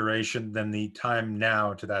shorter in duration than the time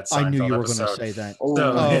now to that Seinfeld I knew you were going to episode. say that. Oh,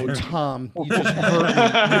 So- Oh, Tom, you just hurt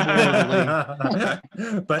me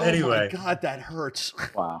immortally. But anyway, Oh my God, that hurts.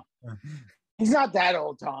 wow. He's not that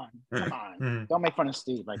old, Tom. Come on. Mhm. Don't make fun of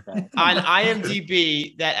Steve like that. On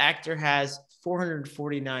IMDb, that actor has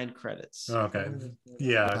 449 credits. okay,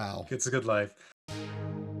 yeah, Wow. it's a good life.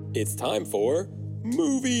 It's time for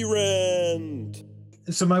Movie Rent.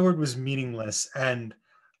 So my word was meaningless, and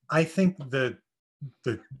I think the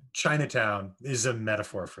Chinatown is a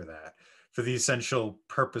metaphor for that, for the essential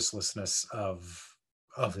purposelessness of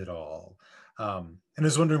it all. And I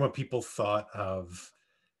was wondering what people thought of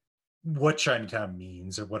what Chinatown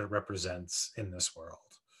means or what it represents in this world.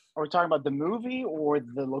 Are we talking about the movie or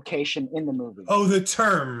the location in the movie? Oh, the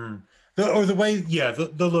term, the way, yeah,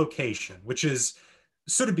 the location, which is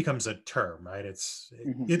sort of becomes a term, right?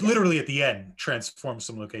 It literally at the end transforms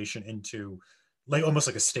some location into like almost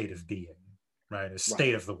like a state of being, right? A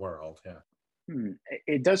state of the world. Yeah.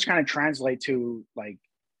 It does kind of translate to like,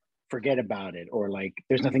 forget about it, or like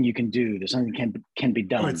there's nothing you can do, there's nothing can be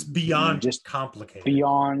done. It's beyond just complicated.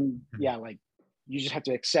 Beyond, yeah, like you just have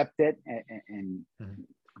to accept it and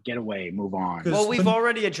get away, move on. Well, we've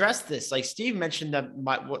already addressed this. Like Steve mentioned that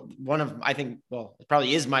one of, I think, well, it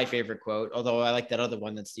probably is my favorite quote, although I like that other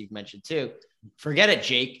one that Steve mentioned too. Forget it,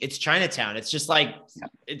 Jake. It's Chinatown. It's just like,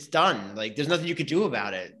 it's done. Like there's nothing you could do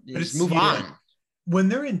about it. Just move on. When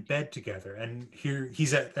they're in bed together, and here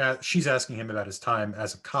she's asking him about his time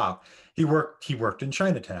as a cop. He worked in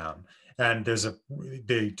Chinatown, and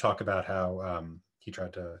they talk about how he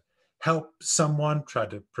tried to help someone,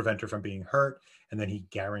 tried to prevent her from being hurt, and then he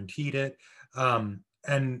guaranteed it.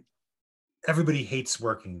 And everybody hates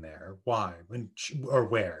working there. Why?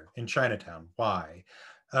 Where? In Chinatown. Why?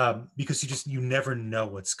 Because you never know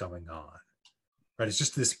what's going on, right? It's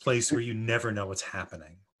just this place where you never know what's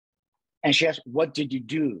happening. And she asks, what did you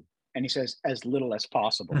do? And he says, as little as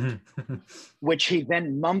possible, which he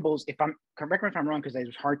then mumbles. Correct me if I'm wrong, because it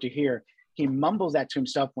was hard to hear. He mumbles that to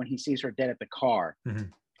himself when he sees her dead at the car.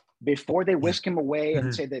 Before they whisk him away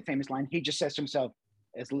and say the famous line, he just says to himself,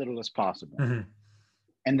 as little as possible.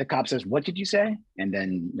 And the cop says, what did you say? And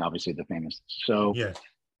then obviously the famous. So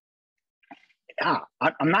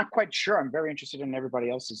I'm not quite sure. I'm very interested in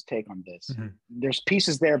everybody else's take on this. There's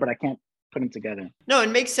pieces there, but I can't put them together. No, it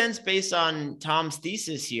makes sense based on Tom's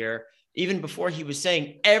thesis here. Even before he was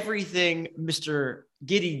saying everything Mr.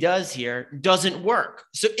 Giddy does here doesn't work.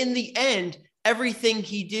 So in the end, everything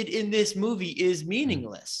he did in this movie is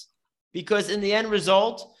meaningless, because in the end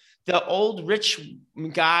result, the old rich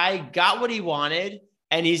guy got what he wanted,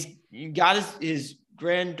 and he got his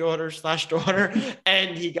granddaughter/daughter,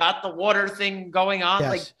 and he got the water thing going on.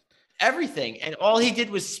 Like everything, and all he did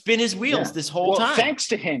was spin his wheels this whole time. Thanks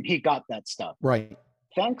to him, he got that stuff. Right.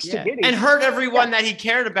 Thanks to Giddy. And hurt everyone that he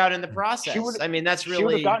cared about in the process. I mean, that's really... She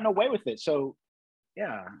would have gotten away with it. So,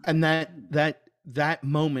 yeah. And that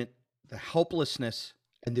moment, the helplessness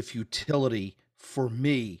and the futility for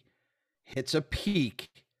me hits a peak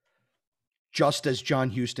just as John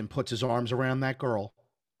Huston puts his arms around that girl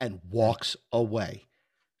and walks away.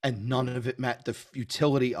 And none of it the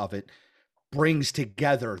futility of it brings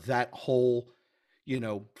together that whole,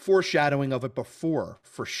 foreshadowing of it before,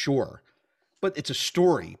 for sure. But it's a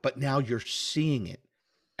story, but now you're seeing it.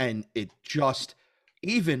 And it just,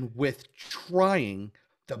 even with trying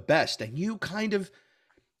the best, and you kind of,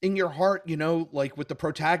 in your heart, like with the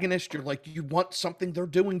protagonist, you're like, you want something they're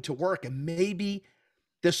doing to work, and maybe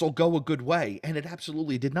this will go a good way. And it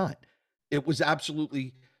absolutely did not. It was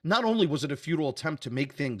absolutely, not only was it a futile attempt to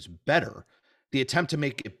make things better, the attempt to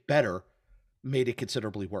make it better made it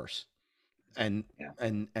considerably worse. And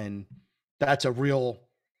that's a real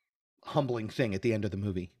humbling thing at the end of the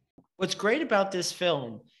movie. What's great about this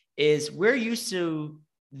film is we're used to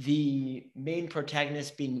the main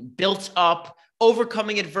protagonist being built up,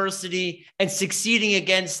 overcoming adversity, and succeeding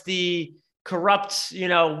against the corrupt,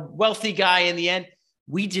 wealthy guy in the end.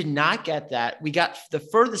 We did not get that. We got the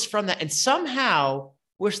furthest from that. And somehow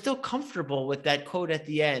we're still comfortable with that quote at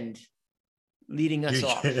the end, leading us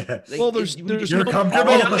off. Like, well, you're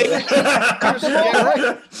comfortable.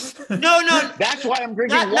 No. That's why I'm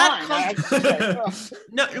drinking wine.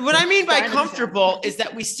 No, what I mean by comfortable is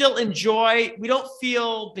that we still enjoy. We don't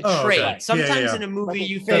feel betrayed. Oh, okay. Sometimes in a movie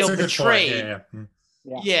you feel betrayed.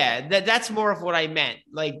 That's more of what I meant.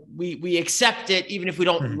 Like we accept it even if we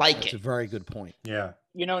don't like it. That's a very good point. Yeah.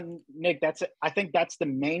 Nick, I think that's the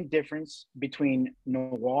main difference between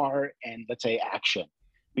noir and, let's say, action.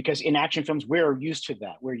 Because in action films, we're used to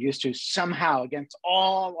that. We're used to somehow, against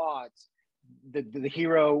all odds, the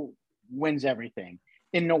hero wins everything.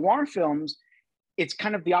 In noir films, it's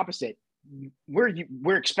kind of the opposite.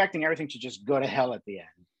 We're expecting everything to just go to hell at the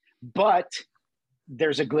end, but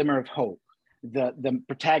there's a glimmer of hope. The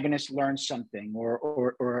protagonist learns something,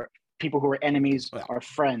 or people who are enemies are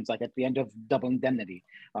friends, like at the end of Double Indemnity.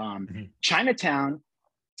 Chinatown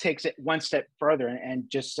takes it one step further and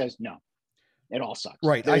just says, no, it all sucks.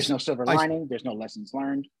 Right. There's no silver lining. There's no lessons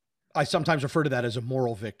learned. I sometimes refer to that as a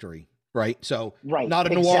moral victory, right? So right, not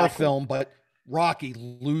a noir film, but Rocky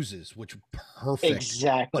loses, which perfect.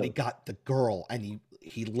 Exactly. But he got the girl and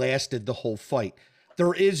he lasted the whole fight.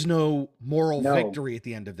 There is no moral victory at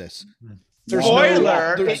the end of this. There's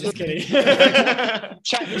Spoiler. no, there's, Just kidding.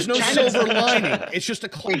 there's no silver lining. It's just a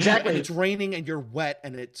cloud. Exactly. It's raining and you're wet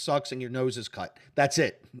and it sucks and your nose is cut. That's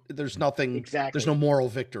it. There's nothing. Exactly. There's no moral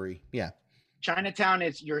victory. Yeah. Chinatown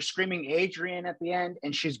is you're screaming Adrian at the end,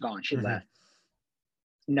 and she's gone. She Mhm. left.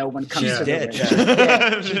 No one comes She's to dead. the rescue.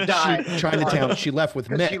 Yeah, she died. Chinatown. She left with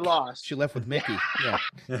 'Cause Mick. she lost. She left with Mickey. Yeah.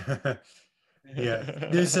 Yeah,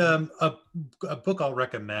 there's a book I'll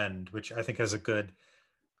recommend, which I think has a good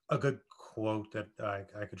quote that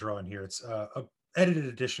I could draw in here. It's a edited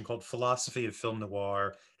edition called Philosophy of Film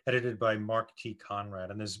Noir, edited by Mark T.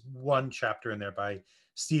 Conrad, and there's one chapter in there by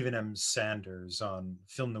Stephen M. Sanders on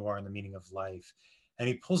film noir and the meaning of life, and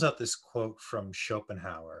he pulls out this quote from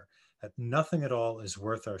Schopenhauer that nothing at all is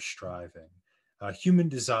worth our striving. Human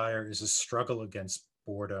desire is a struggle against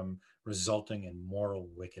boredom, resulting in moral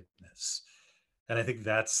wickedness. And I think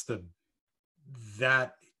that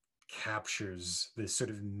captures this sort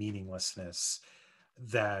of meaninglessness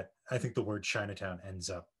that I think the word Chinatown ends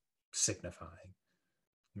up signifying.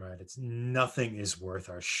 Right? It's nothing is worth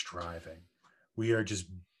our striving. We are just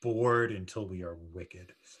bored until we are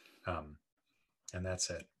wicked. And that's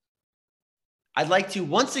it. I'd like to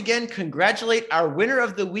once again congratulate our winner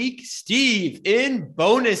of the week, Steve, in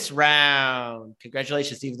bonus round.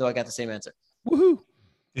 Congratulations, Steve, though I got the same answer. Woohoo.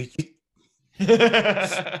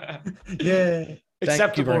 Yeah.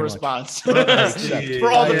 Acceptable very much. response. Accept.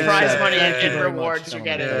 For all the Yeah. prize money Thank you and very rewards much, you're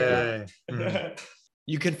gentlemen. getting. Yeah.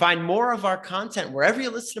 You can find more of our content wherever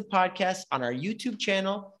you listen to podcasts on our YouTube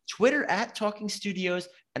channel, Twitter at Talking Studios,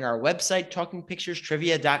 and our website,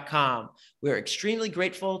 talkingpicturestrivia.com. We're extremely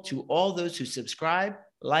grateful to all those who subscribe,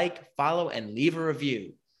 like, follow, and leave a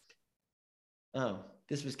review. Oh,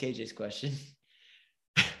 this was KJ's question.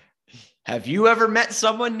 Have you ever met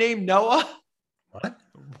someone named Noah? What?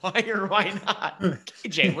 Why or why not?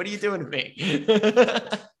 KJ, what are you doing to me?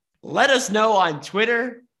 Let us know on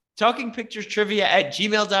Twitter,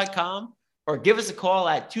 talkingpicturestrivia@gmail.com, or give us a call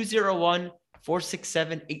at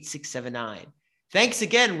 201-467-8679. Thanks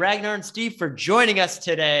again, Ragnar and Steve, for joining us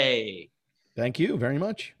today. Thank you very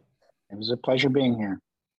much. It was a pleasure being here.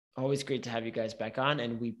 Always great to have you guys back on,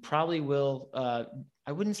 and we probably will, I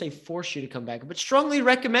wouldn't say force you to come back, but strongly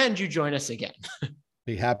recommend you join us again.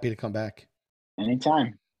 Be happy to come back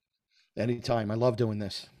Anytime. anytime. I love doing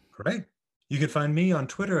this. Great. You can find me on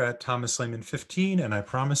Twitter at Thomas Lehman15, and I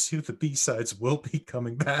promise you the B-sides will be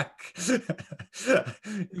coming back.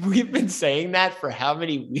 We've been saying that for how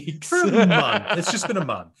many weeks? For a month. It's just been a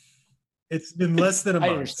month. It's been less than a I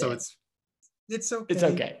month, understand. so it's okay. It's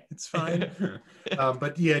okay. It's fine.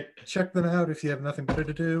 But yeah, check them out if you have nothing better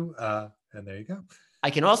to do. And there you go. I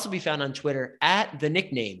can also be found on Twitter at The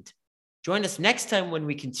Nicknamed. Join us next time when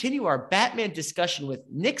we continue our Batman discussion with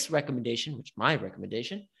Nick's recommendation, which is my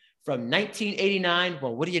recommendation, from 1989.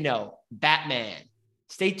 Well, what do you know? Batman.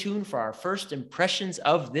 Stay tuned for our first impressions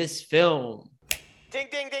of this film. Ding,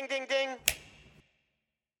 ding, ding, ding, ding.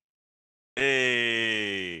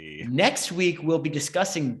 Hey. Next week, we'll be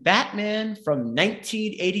discussing Batman from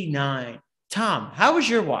 1989. Tom, how was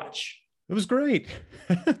your watch? It was great.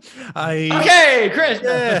 Okay, Chris.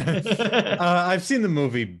 Yeah. I've seen the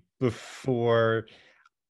movie before.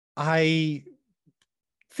 I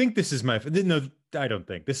think this is no, I don't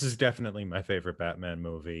think. This is definitely my favorite Batman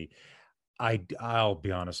movie. I'll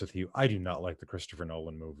be honest with you. I do not like the Christopher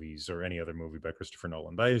Nolan movies or any other movie by Christopher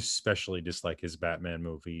Nolan, but I especially dislike his Batman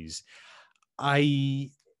movies. I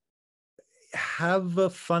have a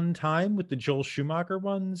fun time with the Joel Schumacher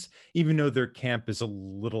ones, even though their camp is a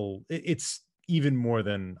little, it's even more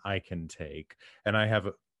than I can take. And I have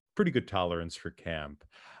a pretty good tolerance for camp.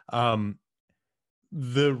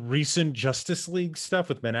 The recent Justice League stuff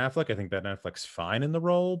with Ben Affleck, I think Ben Affleck's fine in the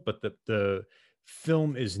role, but the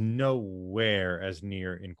film is nowhere as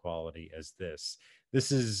near in quality as this.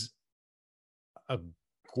 This is a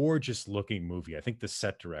gorgeous looking movie. I think the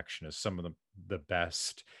set direction is some of the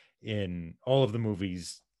best in all of the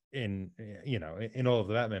movies, in all of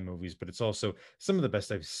the Batman movies, but it's also some of the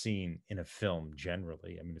best I've seen in a film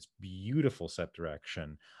generally. I mean, it's beautiful set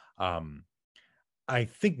direction. I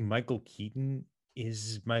think Michael Keaton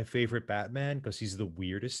is my favorite Batman because he's the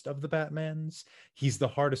weirdest of the Batmans. He's the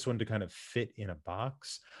hardest one to kind of fit in a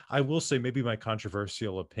box. I will say maybe my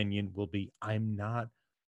controversial opinion will be I'm not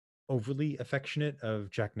overly affectionate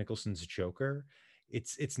of Jack Nicholson's Joker.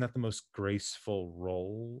 It's not the most graceful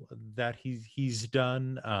role that he's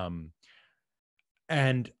done.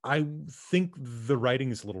 And I think the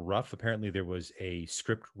writing is a little rough. Apparently there was a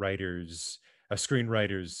screenwriters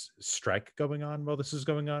strike going on while this is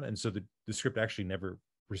going on. And so the script actually never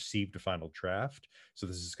received a final draft. So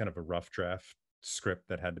this is kind of a rough draft script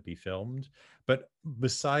that had to be filmed. But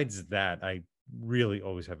besides that, I really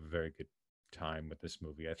always have a very good time with this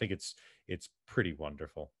movie. I think it's pretty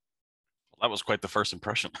wonderful. That was quite the first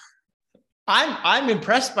impression. I'm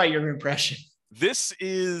impressed by your impression. This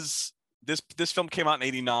film came out in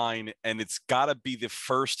 89, and it's got to be the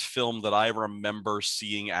first film that I remember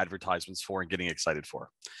seeing advertisements for and getting excited for.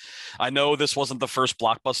 I know this wasn't the first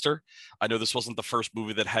blockbuster. I know this wasn't the first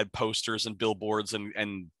movie that had posters and billboards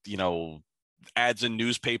and you know, ads in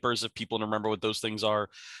newspapers, if people remember what those things are,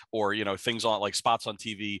 or, you know, things on like spots on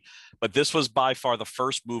TV. But this was by far the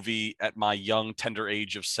first movie at my young, tender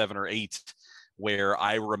age of 7 or 8 where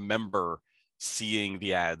I remember seeing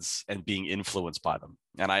the ads and being influenced by them.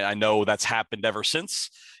 And I know that's happened ever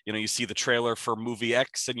since. You know, you see the trailer for movie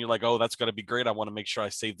X and you're like, oh, that's going to be great. I want to make sure I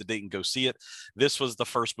save the date and go see it. This was the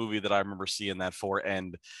first movie that I remember seeing that for.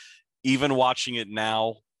 And even watching it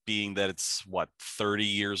now, being that it's 30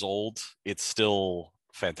 years old, it's still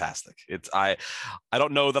fantastic. I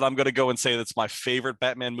don't know that I'm going to go and say that's my favorite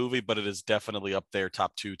Batman movie, but it is definitely up there,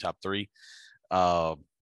 top 2, top 3.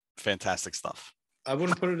 Fantastic stuff. I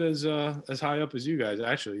wouldn't put it as high up as you guys,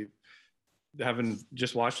 actually. Having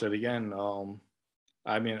just watched it again,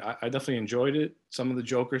 I mean, I definitely enjoyed it. Some of the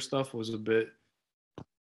Joker stuff was a bit,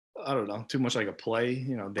 I don't know, too much like a play,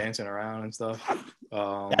 you know, dancing around and stuff.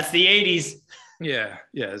 That's the 80s. Yeah,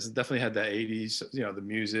 it's definitely had that 80s, you know, the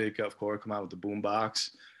music, of course, come out with the boombox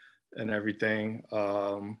and everything.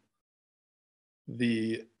 But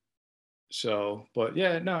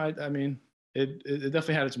yeah, no, I mean, it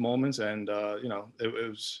definitely had its moments, and you know, it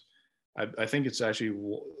was. I think it's actually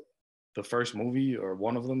the first movie or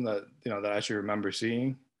one of them that, you know, that I actually remember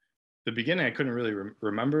seeing. The beginning I couldn't really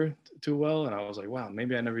remember too well, and I was like, wow,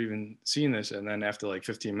 maybe I never even seen this. And then after like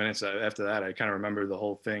 15 minutes after that, I kind of remember the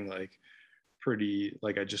whole thing like pretty,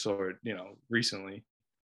 like I just saw it, you know, recently.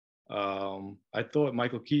 I thought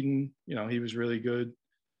Michael Keaton, you know, he was really good.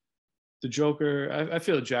 The Joker, I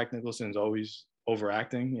feel Jack Nicholson's always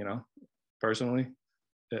overacting, you know, personally.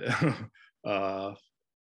 You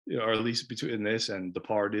know, or at least between this and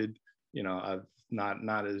Departed, you know, I've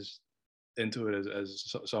not as into it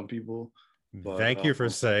as some people. But, thank you for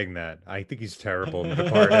saying that. I think he's terrible in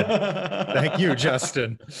Departed. Thank you,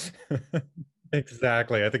 Justin.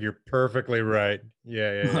 Exactly. I think you're perfectly right.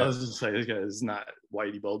 Yeah. I was just saying, this guy is not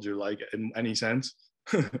Whitey Bulger like in any sense.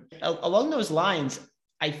 Along those lines,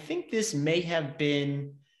 I think this may have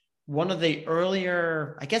been one of the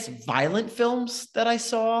earlier, I guess, violent films that I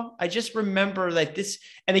saw. I just remember that this,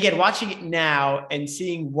 and again, watching it now and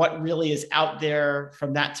seeing what really is out there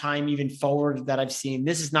from that time, even forward that I've seen,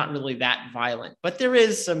 this is not really that violent, but there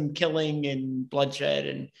is some killing and bloodshed,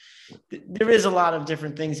 and there is a lot of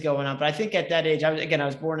different things going on. But I think at that age, I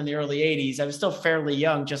was born in the early 80s. I was still fairly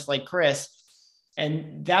young, just like Chris.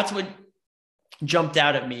 And that's what jumped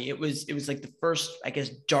out at me. It was like the first, I guess,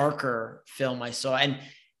 darker film I saw.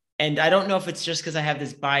 And I don't know if it's just because I have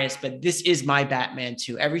this bias, but this is my Batman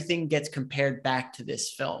too. Everything gets compared back to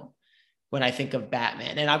this film when I think of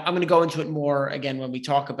Batman. And I'm going to go into it more again when we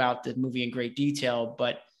talk about the movie in great detail,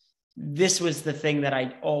 but this was the thing that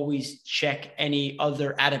I always check any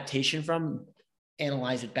other adaptation from,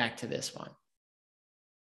 analyze it back to this one.